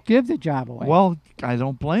 They can't give the job away. Well, I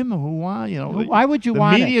don't blame them. Who want? Why would you the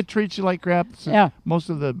want media it? treats you like crap. So Yeah. Most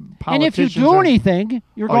of the And politicians. if you do are- anything,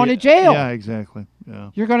 you're Oh, going yeah, to jail. Yeah, exactly.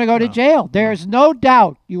 Yeah. You're going to go to Yeah. jail. There's no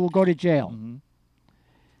doubt you will go to jail. Mhm.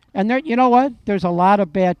 And there, you know what? There's a lot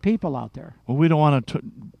of bad people out there. Well, we don't want to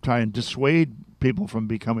try and dissuade people from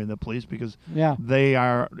becoming the police because Yeah. they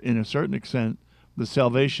are, in a certain extent, the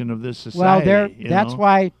salvation of this Well, society. that's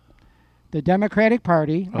why the Democratic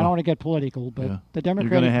Party, I Oh. don't want to get political, but Yeah. the You're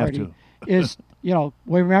Democratic gonna have Party to. is,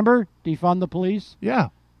 we remember defund the police Yeah.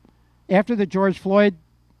 after the George Floyd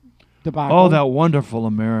debacle. Oh, that wonderful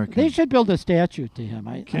American. They should build a statue to him.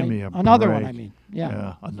 Give me a another one, break. I mean. Yeah.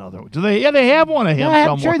 Yeah, another one. Do they? Yeah, they have one of him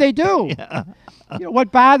Yeah, I'm somewhere. sure they do. Yeah.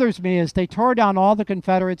 What bothers me is they tore down all the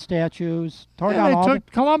Confederate statues, tore Yeah, down they all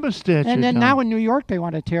took Columbus statue and then down. now in New York they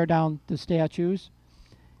want to tear down the statues.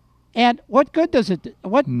 And what good does it?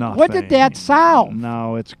 What did Nothing. that solve?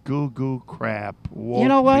 No, it's goo crap. You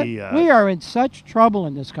know what? BS. We are in such trouble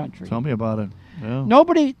in this country. Tell me about it. Yeah.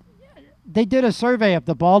 Nobody. They did a survey of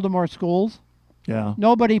the Baltimore schools. Yeah.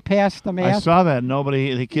 Nobody passed the I math. saw that.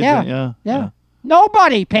 Nobody. The kids. Yeah. Yeah.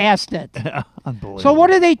 Nobody passed it. Unbelievable. So what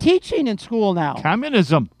are they teaching in school now?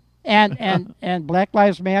 Communism. And Black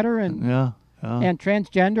Lives Matter and Yeah. Yeah. and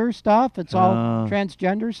transgender stuff. It's all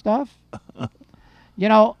transgender stuff.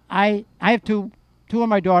 I have two of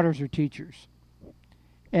my daughters are teachers,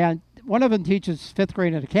 and one of them teaches 5th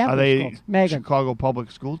grade at a Are Catholic they school. Megan. Chicago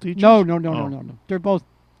public school teachers? No. Oh. They're both.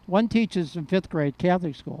 One teaches in 5th grade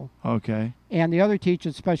Catholic school, Okay. and the other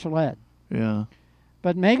teaches special ed. Yeah.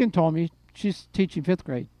 But Megan told me she's teaching 5th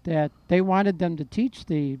grade that they wanted them to teach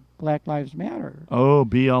the Black Lives Matter, Oh,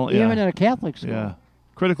 BL. Yeah. even in a Catholic school. Yeah.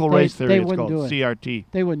 Critical race theory, they it's wouldn't called do it. CRT.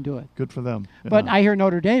 They wouldn't do it. Good for them. But Yeah. I hear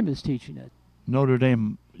Notre Dame is teaching it. Notre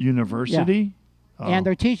Dame University? Oh. And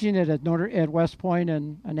they're teaching it at West Point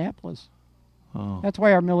and Annapolis. Oh. That's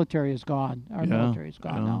why our military is gone. Our military is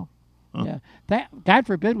gone now. Yeah. That, God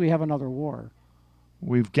forbid we have another war.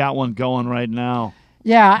 We've got one going right now.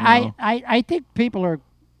 Yeah, You know. I think people are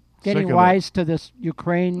getting Sick of wise to this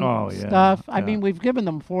Ukraine stuff. I yeah. mean, we've given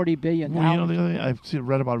them $40 billion. Well, you know, the other thing I've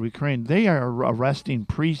read about Ukraine, they are arresting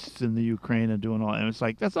priests in the Ukraine and doing all, and it's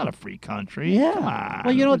like, that's not a free country. Yeah. Come on.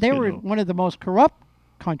 Well, you know, What's they gonna were do? one of the most corrupt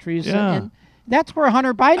countries. Yeah. And that's where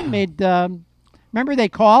Hunter Biden made, remember they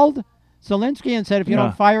called Zelensky and said, if you Yeah.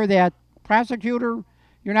 don't fire that prosecutor,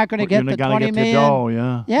 you're not going to get You're the gonna 20 get million. the dough,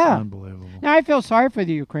 yeah. Yeah. Unbelievable. Now, I feel sorry for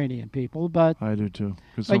the Ukrainian people, but I do too.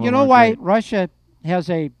 'Cause some you of know them are why great. Russia has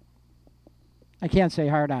I can't say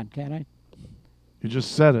hard on, can I? You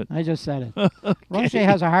just said it. I just said it. Russia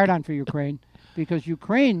has a hard on for Ukraine because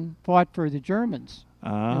Ukraine fought for the Germans.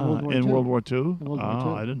 World War II? In World War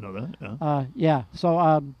Oh, II. I didn't know that. Yeah. Yeah.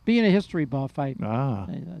 So being a history buff,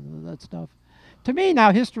 that stuff. To me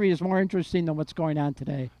now, history is more interesting than what's going on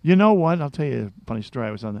today. You know what? I'll tell you a funny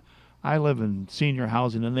story. I live in senior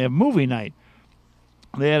housing, and they have movie night.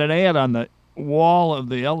 They had an ad on the wall of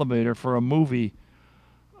the elevator for a movie.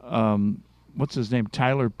 What's his name?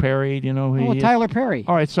 Tyler Perry. Do you know who he is? Tyler Perry.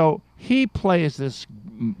 All right, so he plays this,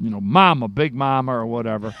 mama, big mama or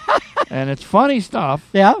whatever, and it's funny stuff.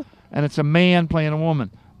 Yeah. And it's a man playing a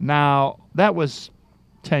woman. Now that was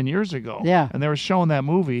 10 years ago. Yeah. And they were showing that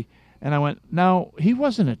movie, and I went, "No, he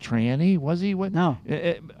wasn't a tranny, was he?" What? No.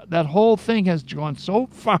 That whole thing has gone so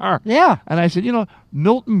far. Yeah. And I said,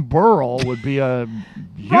 Milton Berle would be a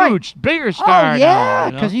Right. huge, bigger star. Oh, now, yeah,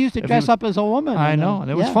 you know? because he used to If dress up as a woman. I know, and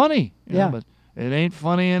it was funny. Yeah. But it ain't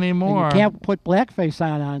funny And anymore. you can't put blackface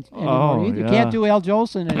on anymore Oh, either. You yeah. can't do Al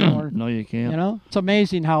Jolson anymore. No, you can't. You know, it's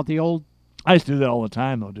amazing how the old. I used to do that all the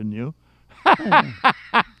time, though, didn't you?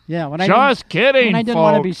 Yeah, when Just kidding, when I didn't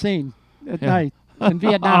want to folks. be seen at Yeah. night in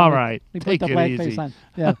Vietnam. All right, we put take the it blackface easy. on.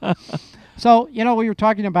 Yeah. So we were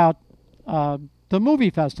talking about the movie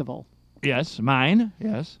festival, Yes, mine.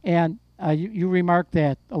 Yes. and you remarked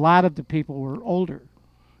that a lot of the people were older.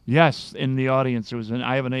 Yes, in the audience.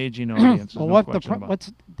 I have an aging audience. Well, There's no question about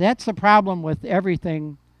it. that's the problem with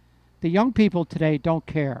everything. The young people today don't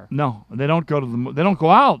care. No, they don't go to they don't go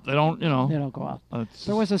out. They don't, They don't go out. it's-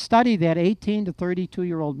 There was a study that 18 to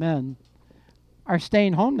 32-year-old men are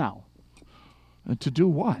staying home now. to do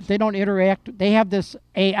what? They don't interact. They have this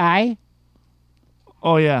AI,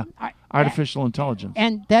 Oh, yeah. I- Artificial intelligence.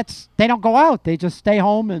 and they don't go out. They just stay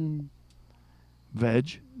home and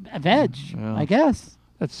Veg. veg, Yeah. I guess.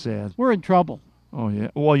 That's sad. We're in trouble. Oh, yeah.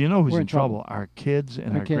 Well, you know who's We're in in trouble. trouble? Our kids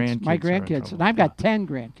and My our kids, grandkids. my are in grandkids, trouble. and I've got 10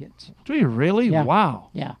 grandkids. Do you really? Yeah. Wow.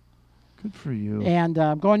 Yeah. Good for you. And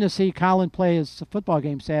I'm going to see Colin play his football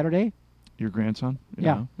game Saturday. Your grandson?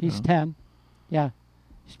 Yeah, he's 10. Yeah,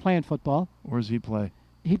 he's playing football. Where does he play?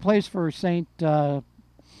 He plays for St.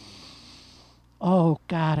 Oh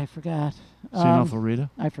God, I forgot. St. Alpharetta?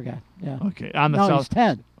 I forgot. Yeah. Okay. On the No, south. he's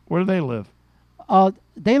 10. Where do they live?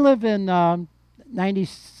 They live in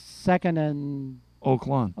 92nd and Oak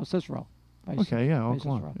Lawn. Cicero. Okay, yeah, Oak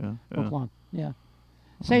Cicero. Lawn. Yeah, Oak Lawn. Yeah.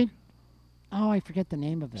 Saint. Oh, I forget the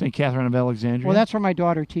name of it. St. Catherine of Alexandria? Well, that's where my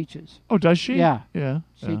daughter teaches. Oh, does she? Yeah. Yeah.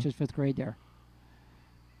 She yeah. teaches 5th grade there.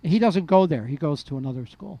 He doesn't go there. He goes to another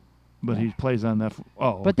school. But he plays on that.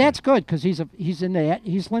 Oh. But okay. that's good because he's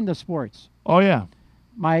into sports. Oh, yeah.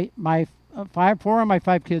 My 4 of my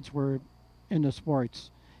 5 kids were into sports,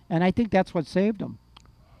 and I think that's what saved him.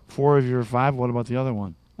 4 of your 5. What about the other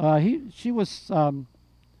one? She was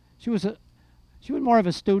more of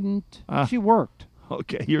a student. Ah. She worked.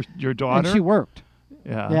 Okay, your daughter. And she worked.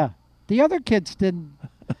 Yeah. Yeah. The other kids didn't.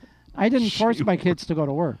 I didn't force She my kids to go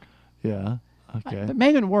to work. Yeah. Okay. But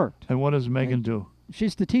Megan worked. And what does Megan do?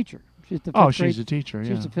 She's the teacher. She's the 5th Oh, grade. she's a teacher.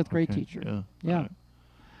 She's yeah. a 5th grade Okay, teacher. Yeah. Yeah. All right.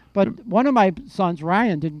 But one of my sons,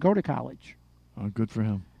 Ryan, didn't go to college, Oh, good for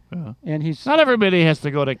him. Yeah. and he's. Not everybody has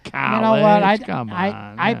to go to college. You know what? Come on.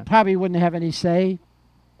 I yeah. probably wouldn't have any say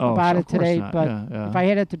Oh, about of it course today, not. but Yeah, yeah. if I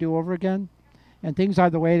had it to do over again, and things are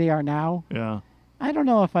the way they are now, Yeah. I don't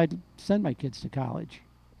know if I'd send my kids to college.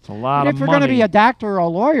 It's a lot And of if you're money. going to be a doctor or a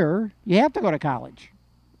lawyer, you have to go to college.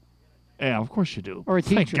 Yeah, of course you do. Or a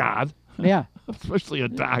Thank teacher. God. Yeah, Especially a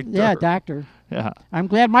doctor. yeah, doctor. Yeah. I'm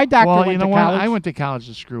glad my doctor Well, went you know to what? college. I went to college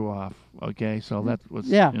to screw off. Okay, so that was,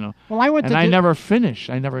 Yeah. you know. Well, I went And to. I never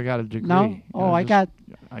finished. I never got a degree. No? You Oh, know, I got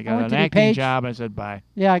went an to acting DuPage. job, and I said bye.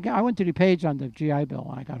 Yeah, I went to DuPage on the GI Bill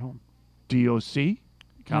when I got home. DOC,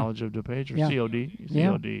 College of DuPage, or Yeah. COD? Yeah.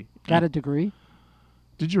 COD. Got a degree.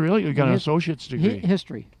 Did you really? You got an associate's degree?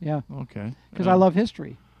 History, yeah. Okay. Because I love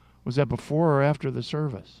history. Was that before or after the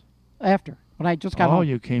service? After. When I just got home. Oh,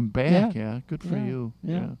 you came back. Yeah. Yeah. Good for you.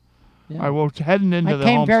 Yeah. All right, well, heading into the home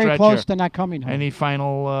I came very stretch close here. to not coming home. Any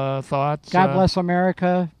final thoughts? God bless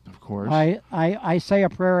America. Of course. I say a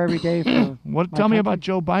prayer every day for Tell me about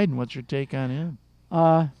Joe Biden. What's your take on him?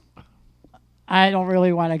 I don't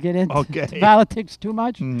really want to get into Okay. politics too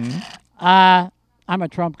much. Mm-hmm. I'm a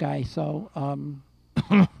Trump guy, so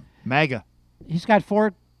MAGA. He's got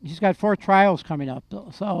four trials coming up,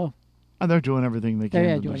 so And they're doing everything they They're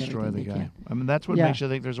can to doing destroy the everything they guy. can. I mean, that's what Yeah. makes you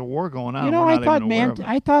think there's a war going on. you know, We're I not thought even aware of it.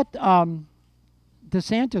 I thought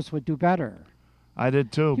DeSantis would do better. I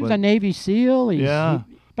did too. He was but a Navy SEAL.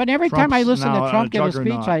 But every time I Trump's listen now to a Trump give a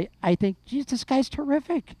juggernaut. speech, I think, geez, this guy's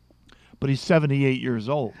terrific. But he's 78 years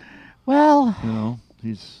old. Well, You know,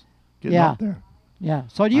 he's getting Yeah. up there. yeah.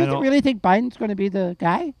 So do you I don't- really think Biden's going to be the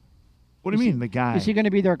guy? What do you mean, the guy? Is he going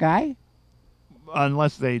to be their guy?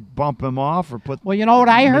 Unless they bump him off or put Well, you know what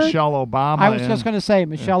I heard? Michelle Obama I was in. just going to say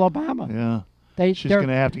Michelle Obama. Yeah. She's they're- going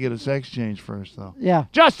to have to get a sex change first, though. Yeah.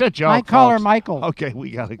 Just a joke, I call her folks. Michael. Okay, we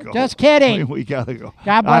got to go. Just kidding. We got to go.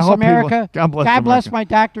 God I bless hope America. God bless God bless America. my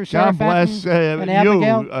doctor, Sarah God bless Fenton, and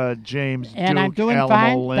Abigail. you, James And Duke, I'm doing Alamo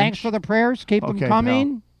fine. Lynch. Thanks for the prayers. Keep them Okay,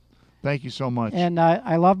 coming. Thank you so much. And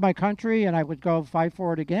I love my country, and I would go fight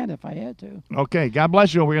for it again if I had to. Okay, God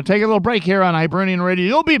bless you. We're going to take a little break here on Hibernian Radio.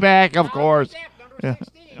 You'll be back, of course. Yeah.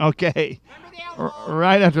 Okay.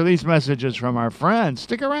 Right after these messages from our friends.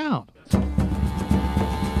 Stick around.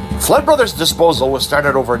 Flood Brothers Disposal was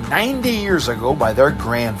started over 90 years ago by their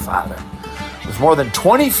grandfather. With more than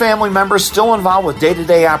 20 family members still involved with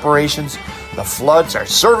day-to-day operations, the Floods are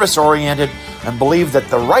service-oriented and believe that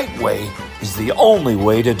the right way is the only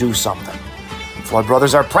way to do something. Flood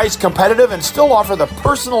Brothers are price competitive and still offer the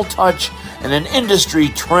personal touch and an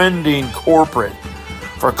industry-trending corporate.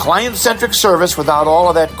 For client-centric service without all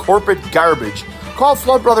of that corporate garbage, call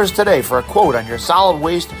Flood Brothers today for a quote on your solid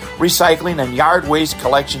waste, recycling, and yard waste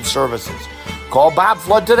collection services. Call Bob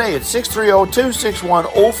Flood today at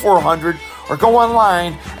 630-261-0400 or go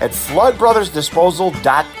online at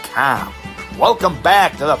floodbrothersdisposal.com. Welcome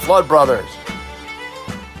back to the Flood Brothers.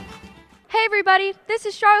 Hey everybody, this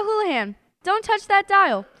is Charlotte Houlihan. Don't touch that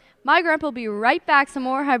dial. My grandpa will be right back, some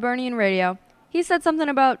more Hibernian Radio. He said something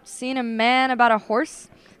about seeing a man about a horse.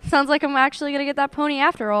 Sounds like I'm actually going to get that pony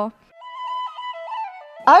after all.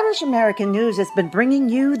 Irish American News has been bringing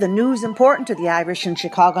you the news important to the Irish in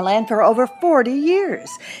Chicagoland for over 40 years.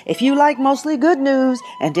 If you like mostly good news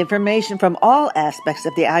and information from all aspects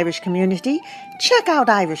of the Irish community, check out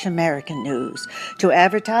Irish American News. To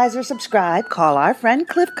advertise or subscribe, call our friend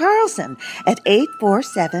Cliff Carlson at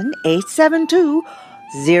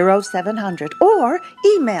 847-872-0700 or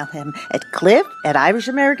email him at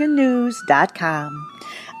cliff@irishamericannews.com.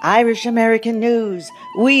 Irish American News,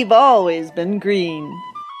 we've always been green.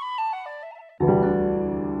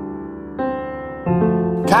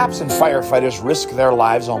 Cops and firefighters risk their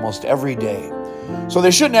lives almost every day, so they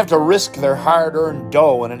shouldn't have to risk their hard-earned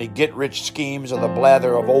dough in any get-rich schemes or the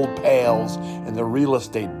blather of old pals in the real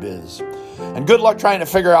estate biz. And good luck trying to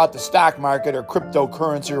figure out the stock market or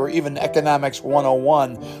cryptocurrency or even economics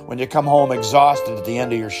 101 when you come home exhausted at the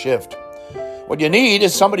end of your shift. What you need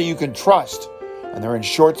is somebody you can trust, and they're in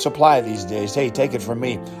short supply these days. Hey, take it from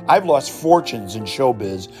me. I've lost fortunes in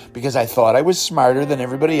showbiz because I thought I was smarter than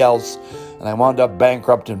everybody else, and I wound up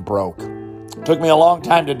bankrupt and broke. It took me a long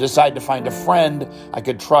time to decide to find a friend I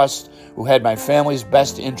could trust who had my family's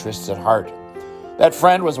best interests at heart. That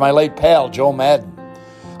friend was my late pal, Joe Madden.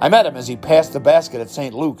 I met him as he passed the basket at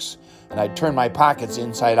St. Luke's, and I'd turn my pockets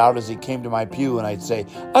inside out as he came to my pew, and I'd say,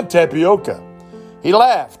 "I'm tapioca." He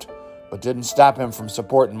laughed, but didn't stop him from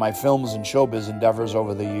supporting my films and showbiz endeavors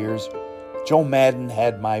over the years. Joe Madden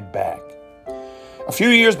had my back. A few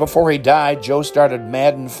years before he died, Joe started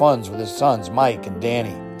Madden Funds with his sons, Mike and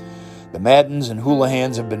Danny. The Maddens and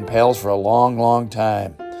Houlihans have been pals for a long, long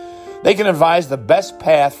time. They can advise the best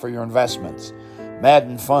path for your investments.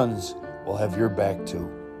 Madden Funds will have your back too.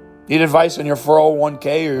 Need advice on your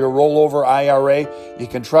 401k or your rollover IRA? You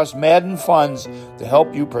can trust Madden Funds to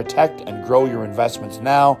help you protect and grow your investments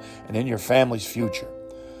now and in your family's future.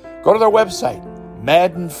 Go to their website,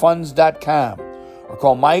 maddenfunds.com, or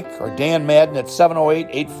call Mike or Dan Madden at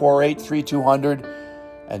 708-848-3200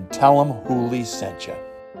 and tell them Hooli sent you.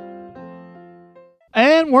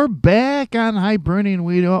 And we're back on Hibernian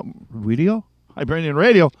Hibernian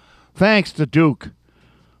Radio. Thanks to Duke.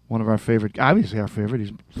 One of our favorite, obviously our favorite.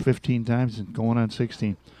 He's 15 times and going on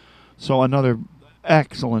 16. So another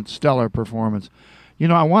excellent, stellar performance. You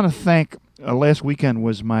know, I want to thank, last weekend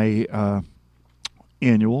was my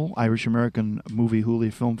annual Irish American Movie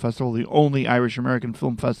Hoolie Film Festival, the only Irish American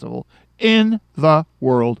film festival in the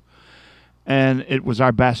world. And it was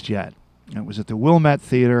our best yet. It was at the Wilmette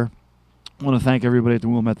Theater. I want to thank everybody at the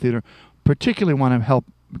Wilmette Theater. Particularly want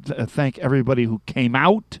to thank everybody who came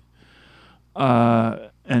out.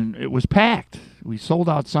 And it was packed. We sold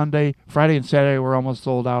out Sunday. Friday and Saturday were almost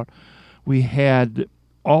sold out. We had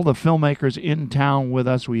all the filmmakers in town with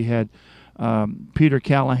us. We had Peter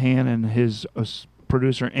Callahan and his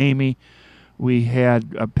producer Amy. We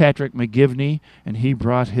had Patrick McGivney, and he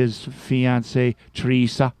brought his fiancée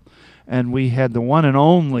Teresa. And we had the one and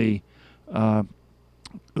only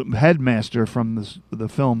headmaster from the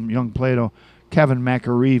film Young Plato, Kevin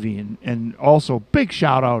McAreevy. And also big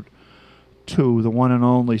shout out to the one and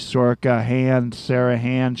only Sorka Hand, Sarah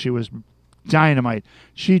Hand. She was dynamite.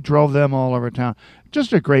 She drove them all over town.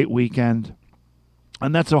 Just a great weekend.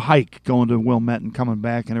 And that's a hike going to Wilmette and coming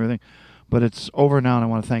back and everything. But it's over now, and I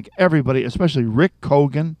want to thank everybody, especially Rick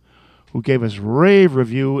Cogan, who gave us rave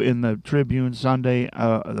review in the Tribune Sunday,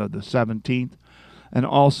 the 17th. And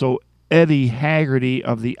also Eddie Haggerty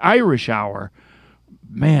of the Irish Hour.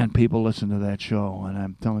 Man, people listen to that show. And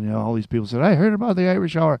I'm telling you, all these people said, I heard about the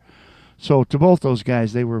Irish Hour. So to both those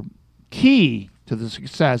guys, they were key to the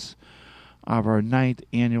success of our 9th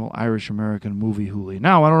annual Irish American Movie Hoolie.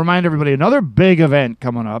 Now, I want to remind everybody, another big event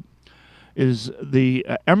coming up is the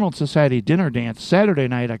Emerald Society Dinner Dance, Saturday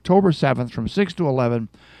night, October 7th, from 6 to 11,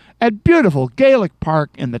 at beautiful Gaelic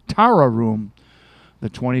Park in the Tara Room. The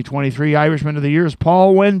 2023 Irishman of the Year is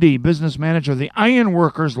Paul Wendy, business manager of the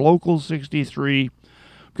Ironworkers Local 63. We've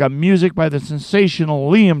got music by the sensational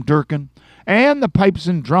Liam Durkin, and the pipes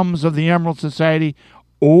and drums of the Emerald Society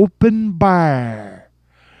Open Bar.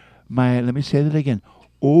 Let me say that again.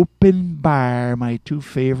 Open Bar, my two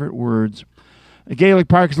favorite words. The Gaelic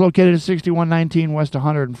Park is located at 6119 West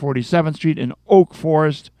 147th Street in Oak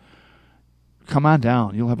Forest. Come on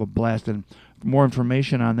down. You'll have a blast. And for more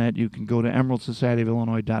information on that, you can go to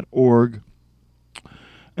emeraldsocietyofillinois.org.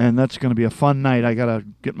 And that's going to be a fun night. I got to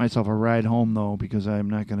get myself a ride home, though, because I'm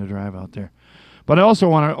not going to drive out there. But I also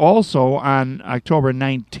want to, on October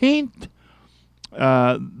 19th,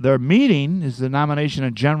 their meeting is the nomination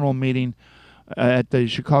and general meeting at the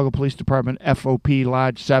Chicago Police Department, FOP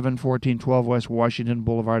Lodge 7, 1412 West Washington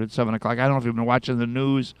Boulevard at 7 o'clock. I don't know if you've been watching the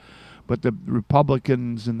news, but the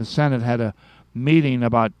Republicans in the Senate had a meeting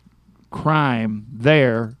about crime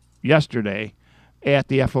there yesterday at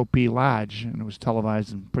the FOP Lodge, and it was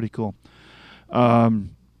televised and pretty cool. And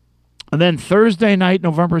then Thursday night,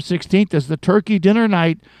 November 16th, is the turkey dinner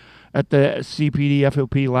night at the CPD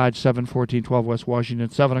FOP Lodge 7, 1412 West Washington,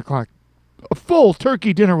 7 o'clock. A full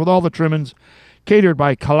turkey dinner with all the trimmings, catered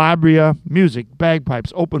by Calabria Music,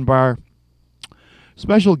 Bagpipes, Open Bar.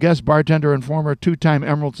 Special guest bartender and former two-time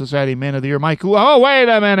Emerald Society Man of the Year, Mike. Oh, wait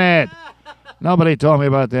a minute. Nobody told me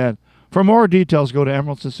about that. For more details, go to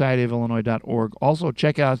emeraldsocietyofillinois.org. Also,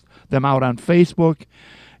 check them out on Facebook.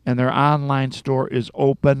 And their online store is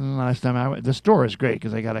open. Last time I went, the store is great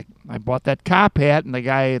because I bought that cop hat, and the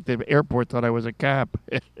guy at the airport thought I was a cop.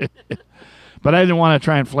 But I didn't want to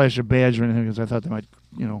try and flash a badge or anything because I thought they might,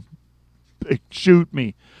 shoot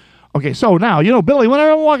me. Okay, so now, Billy,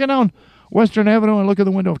 whenever I'm walking down Western Avenue and look at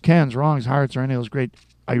the window of Ken's, Wrongs, Hearts, or any of those great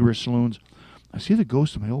Irish saloons, I see the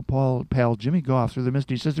ghost of my old pal Jimmy Goff through the mist.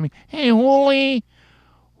 He says to me, "Hey, Holy,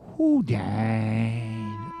 who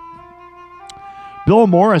died?" Bill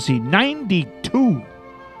Morrissey, 92,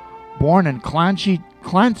 born in Clancy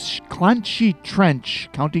Trench,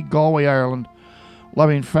 County Galway, Ireland,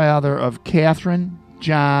 loving father of Catherine,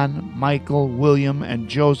 John, Michael, William, and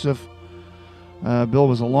Joseph. Bill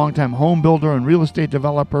was a longtime home builder and real estate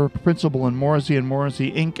developer, principal in Morrissey &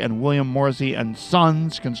 Morrissey, Inc., and William Morrissey &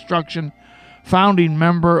 Sons Construction, founding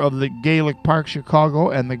member of the Gaelic Park,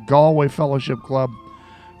 Chicago, and the Galway Fellowship Club,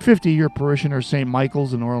 50-year parishioner, St.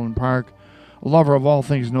 Michael's in Orland Park, a lover of all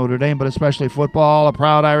things Notre Dame, but especially football, a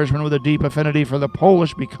proud Irishman with a deep affinity for the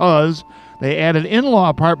Polish because they added in-law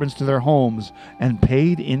apartments to their homes and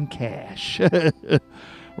paid in cash.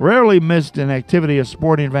 Rarely missed an activity, a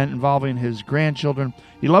sporting event involving his grandchildren.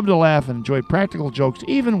 He loved to laugh and enjoy practical jokes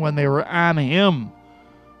even when they were on him.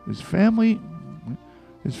 His family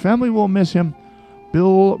will miss him.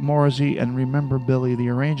 Bill Morrissey, and remember, Billy, the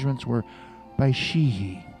arrangements were by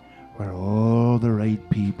Sheehy, where all the right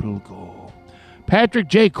people go. Patrick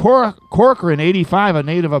J. Corcoran, 85, a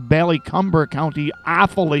native of Ballycumber County,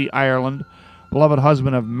 Offaly, Ireland, beloved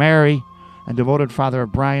husband of Mary and devoted father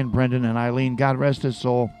of Brian, Brendan, and Eileen. God rest his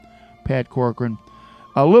soul, Pat Corcoran.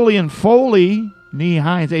 Lillian Foley, Nee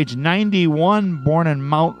Hines, age 91, born in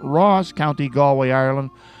Mount Ross, County Galway, Ireland,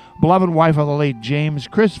 beloved wife of the late James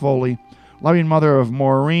Chris Foley, loving mother of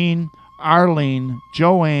Maureen, Arlene,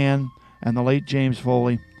 Joanne, and the late James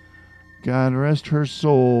Foley. God rest her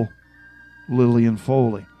soul, Lillian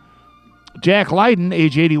Foley. Jack Lydon,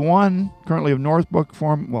 age 81, currently of Northbrook,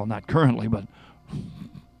 not currently, but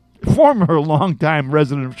former longtime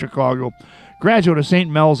resident of Chicago, graduate of St.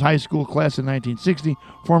 Mel's High School class in 1960,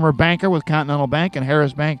 former banker with Continental Bank and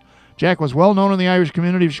Harris Bank. Jack was well known in the Irish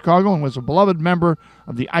community of Chicago and was a beloved member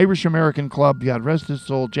of the Irish American Club. God rest his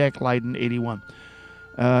soul, Jack Lydon, 81.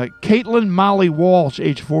 Caitlin Molly Walsh,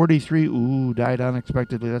 age 43. Ooh, died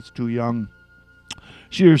unexpectedly. That's too young.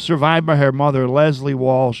 She was survived by her mother, Leslie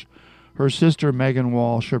Walsh, her sister, Megan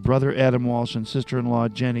Walsh, her brother, Adam Walsh, and sister-in-law,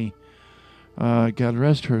 Jenny. God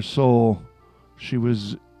rest her soul. She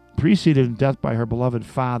was preceded in death by her beloved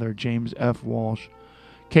father, James F. Walsh.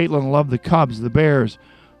 Caitlin loved the Cubs, the Bears,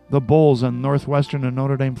 the Bulls, and Northwestern and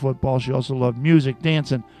Notre Dame football. She also loved music,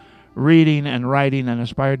 dancing, reading, and writing, and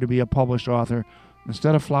aspired to be a published author.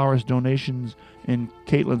 Instead of flowers, donations in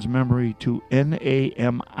Caitlin's memory to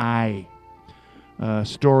NAMI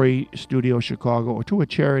Story Studio Chicago, or to a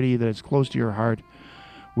charity that is close to your heart.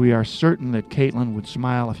 We are certain that Caitlin would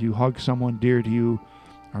smile if you hug someone dear to you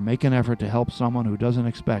or make an effort to help someone who doesn't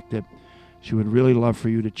expect it. She would really love for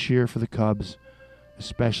you to cheer for the Cubs,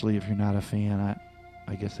 especially if you're not a fan.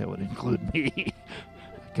 I guess that would include me.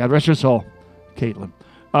 God rest your soul, Caitlin.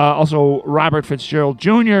 Also, Robert Fitzgerald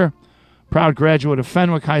Jr., proud graduate of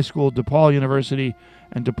Fenwick High School, DePaul University,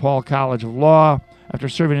 and DePaul College of Law. After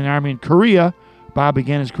serving in the Army in Korea, Bob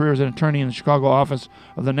began his career as an attorney in the Chicago office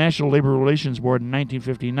of the National Labor Relations Board in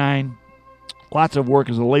 1959. Lots of work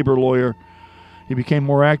as a labor lawyer. He became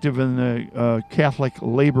more active in the Catholic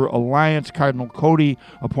Labor Alliance. Cardinal Cody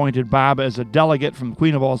appointed Bob as a delegate from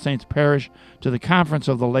Queen of All Saints Parish to the Conference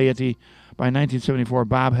of the Laity. By 1974,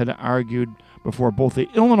 Bob had argued before both the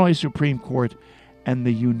Illinois Supreme Court and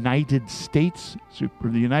the United States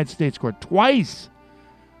Court twice.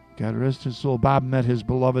 God rest his soul. Bob met his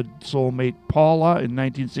beloved soulmate Paula in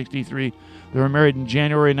 1963. They were married in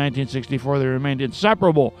January 1964. They remained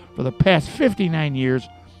inseparable for the past 59 years.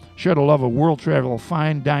 Shared a love of world travel,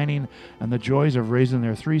 fine dining, and the joys of raising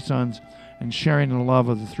their 3 sons and sharing the love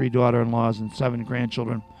of the 3 daughter-in-laws and 7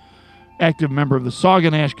 grandchildren. Active member of the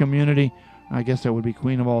Sauganash community. I guess that would be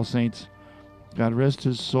Queen of All Saints. God rest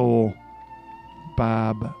his soul,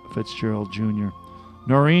 Bob Fitzgerald Jr.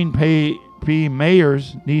 Noreen P.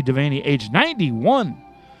 Mayers, Nee Devaney, age 91.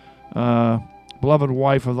 Beloved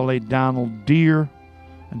wife of the late Donald Deere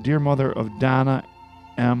and dear mother of Donna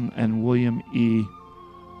M. and William E.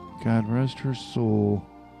 God rest her soul,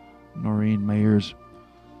 Noreen Mayers.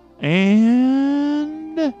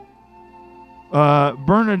 And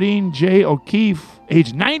Bernadine J. O'Keefe,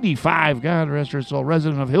 age 95, God rest her soul,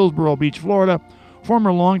 resident of Hillsborough Beach, Florida,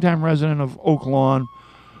 former longtime resident of Oak Lawn,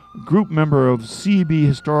 group member of CB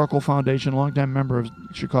Historical Foundation, longtime member of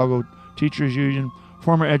Chicago Teachers Union,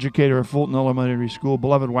 former educator of Fulton Elementary School,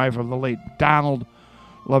 beloved wife of the late Donald,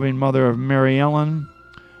 loving mother of Mary Ellen,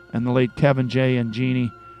 and the late Kevin J. and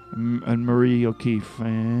Jeannie and Marie O'Keefe.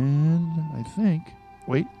 And I think,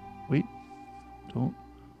 don't.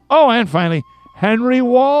 Oh, and finally, Henry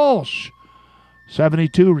Walsh,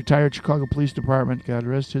 72, retired Chicago Police Department. God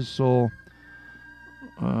rest his soul.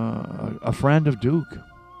 A friend of Duke.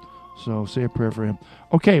 So say a prayer for him.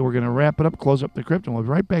 Okay, we're going to wrap it up, close up the crypt, and we'll be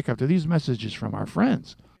right back after these messages from our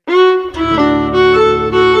friends.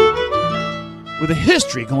 With a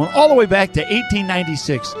history going all the way back to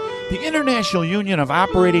 1896, the International Union of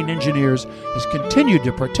Operating Engineers has continued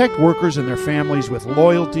to protect workers and their families with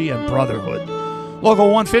loyalty and brotherhood. Local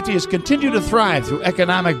 150 has continued to thrive through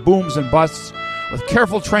economic booms and busts with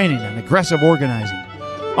careful training and aggressive organizing.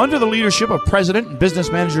 Under the leadership of President and Business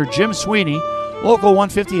Manager Jim Sweeney, Local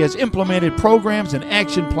 150 has implemented programs and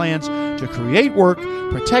action plans to create work,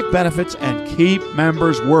 protect benefits, and keep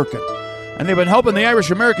members working. And they've been helping the Irish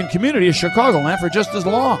American community of Chicagoland for just as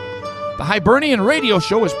long. The Hibernian radio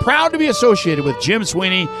show is proud to be associated with Jim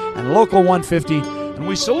Sweeney and Local 150, and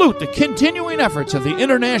we salute the continuing efforts of the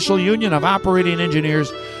International Union of Operating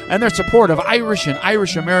Engineers and their support of Irish and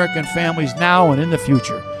Irish American families now and in the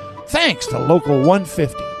future. Thanks to Local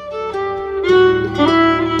 150.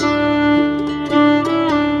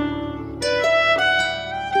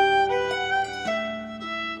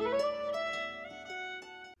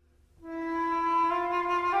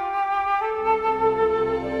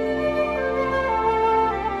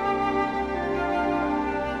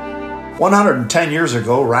 "110 years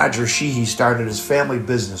ago, Roger Sheehy started his family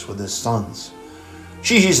business with his sons.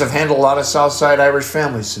 Sheehys have handled a lot of Southside Irish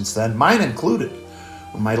families since then, mine included.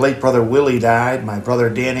 When my late brother Willie died, my brother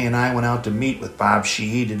Danny and I went out to meet with Bob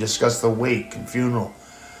Sheehy to discuss the wake and funeral.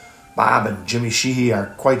 Bob and Jimmy Sheehy are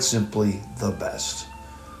quite simply the best.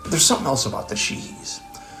 But there's something else about the Sheehys.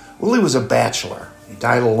 Willie was a bachelor. He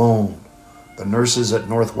died alone. The nurses at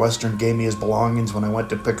Northwestern gave me his belongings when I went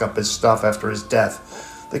to pick up his stuff after his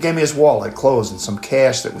death. They gave me his wallet, clothes, and some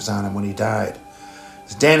cash that was on him when he died.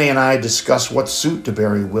 As Danny and I discussed what suit to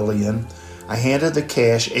bury Willie in, I handed the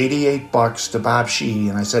cash, $88, to Bob Sheehy,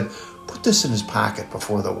 and I said, "Put this in his pocket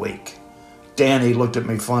before the wake." Danny looked at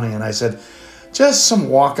me funny, and I said, "Just some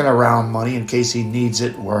walking around money in case he needs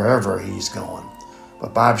it wherever he's going."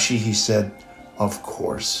 But Bob Sheehy said, "Of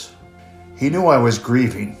course." He knew I was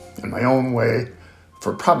grieving, in my own way,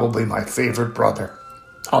 for probably my favorite brother.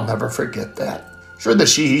 I'll never forget that. Sure, the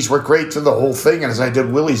Sheehys were great through the whole thing, and as I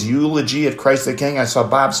did Willie's eulogy at Christ the King, I saw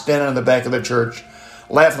Bob standing in the back of the church,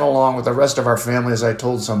 laughing along with the rest of our family as I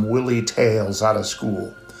told some Willie tales out of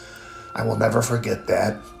school. I will never forget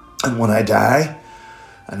that. And when I die,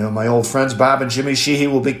 I know my old friends Bob and Jimmy Sheehy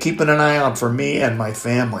will be keeping an eye out for me and my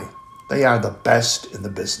family. They are the best in the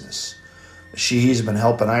business. The Sheehys have been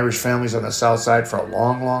helping Irish families on the South Side for a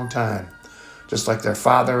long, long time, just like their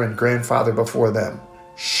father and grandfather before them.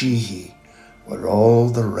 Sheehy, where all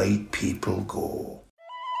the right people go.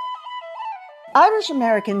 Irish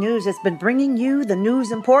American News has been bringing you the news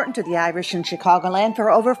important to the Irish in Chicagoland for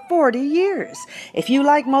over 40 years. If you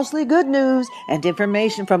like mostly good news and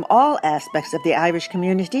information from all aspects of the Irish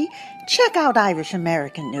community, check out Irish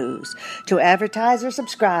American News. To advertise or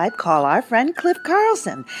subscribe, call our friend Cliff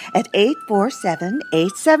Carlson at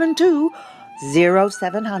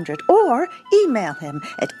 847-872-0700 or email him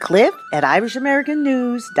at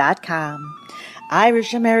cliff@irishamericannews.com.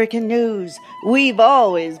 Irish American News, we've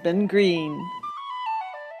always been green.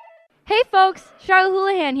 Hey folks, Charlotte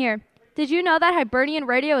Houlihan here. Did you know that Hibernian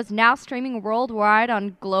Radio is now streaming worldwide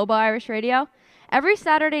on Global Irish Radio? Every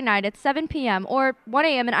Saturday night at 7 p.m. or 1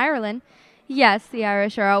 a.m. in Ireland. Yes, the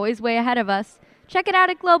Irish are always way ahead of us. Check it out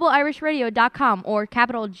at globalirishradio.com or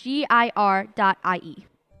capital GIR.IE.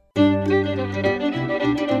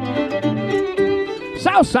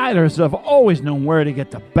 Southsiders have always known where to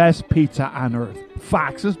get the best pizza on earth,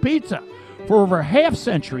 Fox's Pizza. For over a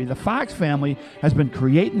half-century, the Fox family has been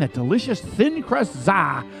creating that delicious thin-crust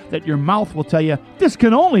za that your mouth will tell you, this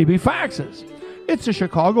can only be Fox's. It's a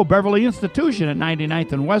Chicago Beverly institution at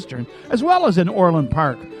 99th and Western, as well as in Orland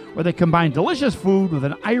Park, where they combine delicious food with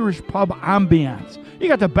an Irish pub ambiance. You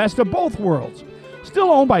got the best of both worlds. Still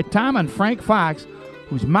owned by Tom and Frank Fox,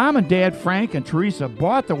 whose mom and dad, Frank and Teresa,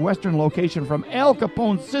 bought the Western location from Al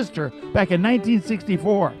Capone's sister back in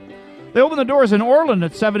 1964. They opened the doors in Orland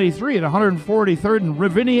at 73 at 143rd and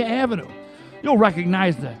Ravinia Avenue. You'll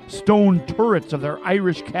recognize the stone turrets of their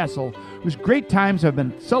Irish castle, whose great times have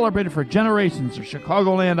been celebrated for generations of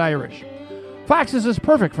Chicagoland Irish. Fox's is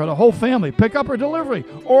perfect for the whole family, pick-up or delivery,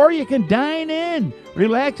 or you can dine in.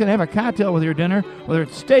 Relax and have a cocktail with your dinner, whether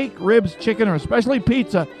it's steak, ribs, chicken, or especially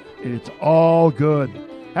pizza. It's all good.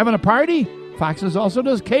 Having a party? Fox's also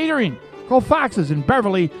does catering. Call Fox's in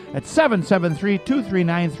Beverly at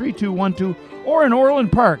 773-239-3212 or in Orland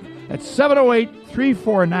Park at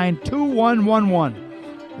 708-349-2111.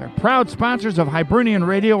 They're proud sponsors of Hibernian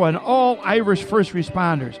Radio and all Irish first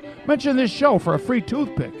responders. Mention this show for a free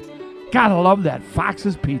toothpick. Gotta love that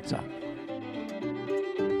Fox's Pizza.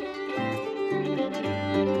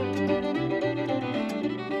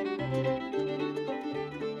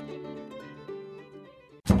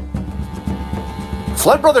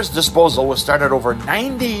 Flood Brothers Disposal was started over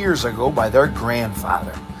 90 years ago by their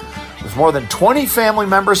grandfather. With more than 20 family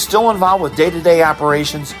members still involved with day-to-day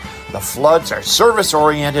operations, the Floods are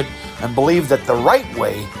service-oriented and believe that the right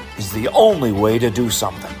way is the only way to do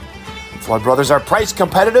something. Flood Brothers are price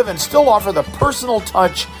competitive and still offer the personal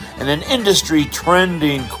touch and an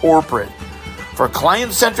industry-trending corporate. For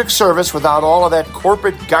client-centric service without all of that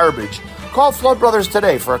corporate garbage, call Flood Brothers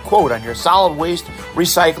today for a quote on your solid waste,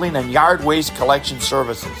 recycling, and yard waste collection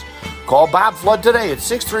services. Call Bob Flood today at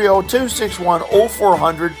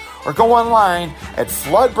 630-261-0400 or go online at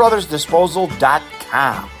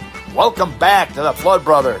floodbrothersdisposal.com. Welcome back to the Flood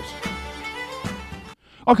Brothers.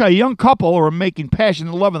 Okay, a young couple were making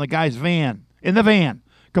passionate love in the guy's van,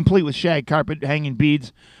 complete with shag carpet, hanging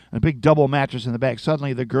beads, and a big double mattress in the back.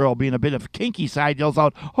 Suddenly, the girl, being a bit of kinky side, yells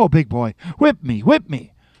out, "Oh, big boy, whip me, whip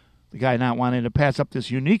me." The guy, not wanting to pass up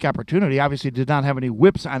this unique opportunity, obviously did not have any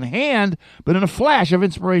whips on hand, but in a flash of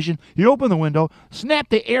inspiration, he opened the window, snapped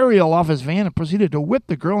the aerial off his van, and proceeded to whip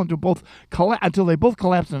the girl until they both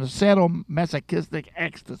collapsed in a sadomasochistic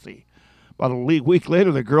ecstasy. About a week later,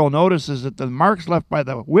 the girl notices that the marks left by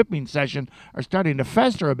the whipping session are starting to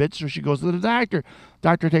fester a bit, so she goes to the doctor.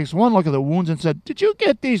 Doctor takes one look at the wounds and said, "Did you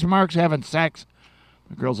get these marks having sex?"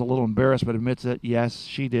 The girl's a little embarrassed, but admits that, yes,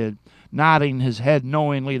 she did. Nodding his head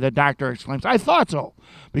knowingly, the doctor exclaims, I thought so,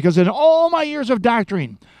 because in all my years of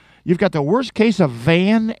doctoring, you've got the worst case of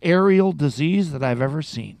van aerial disease that I've ever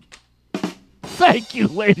seen. Thank you,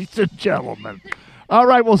 ladies and gentlemen. All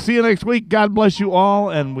right, we'll see you next week. God bless you all,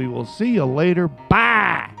 and we will see you later. Bye.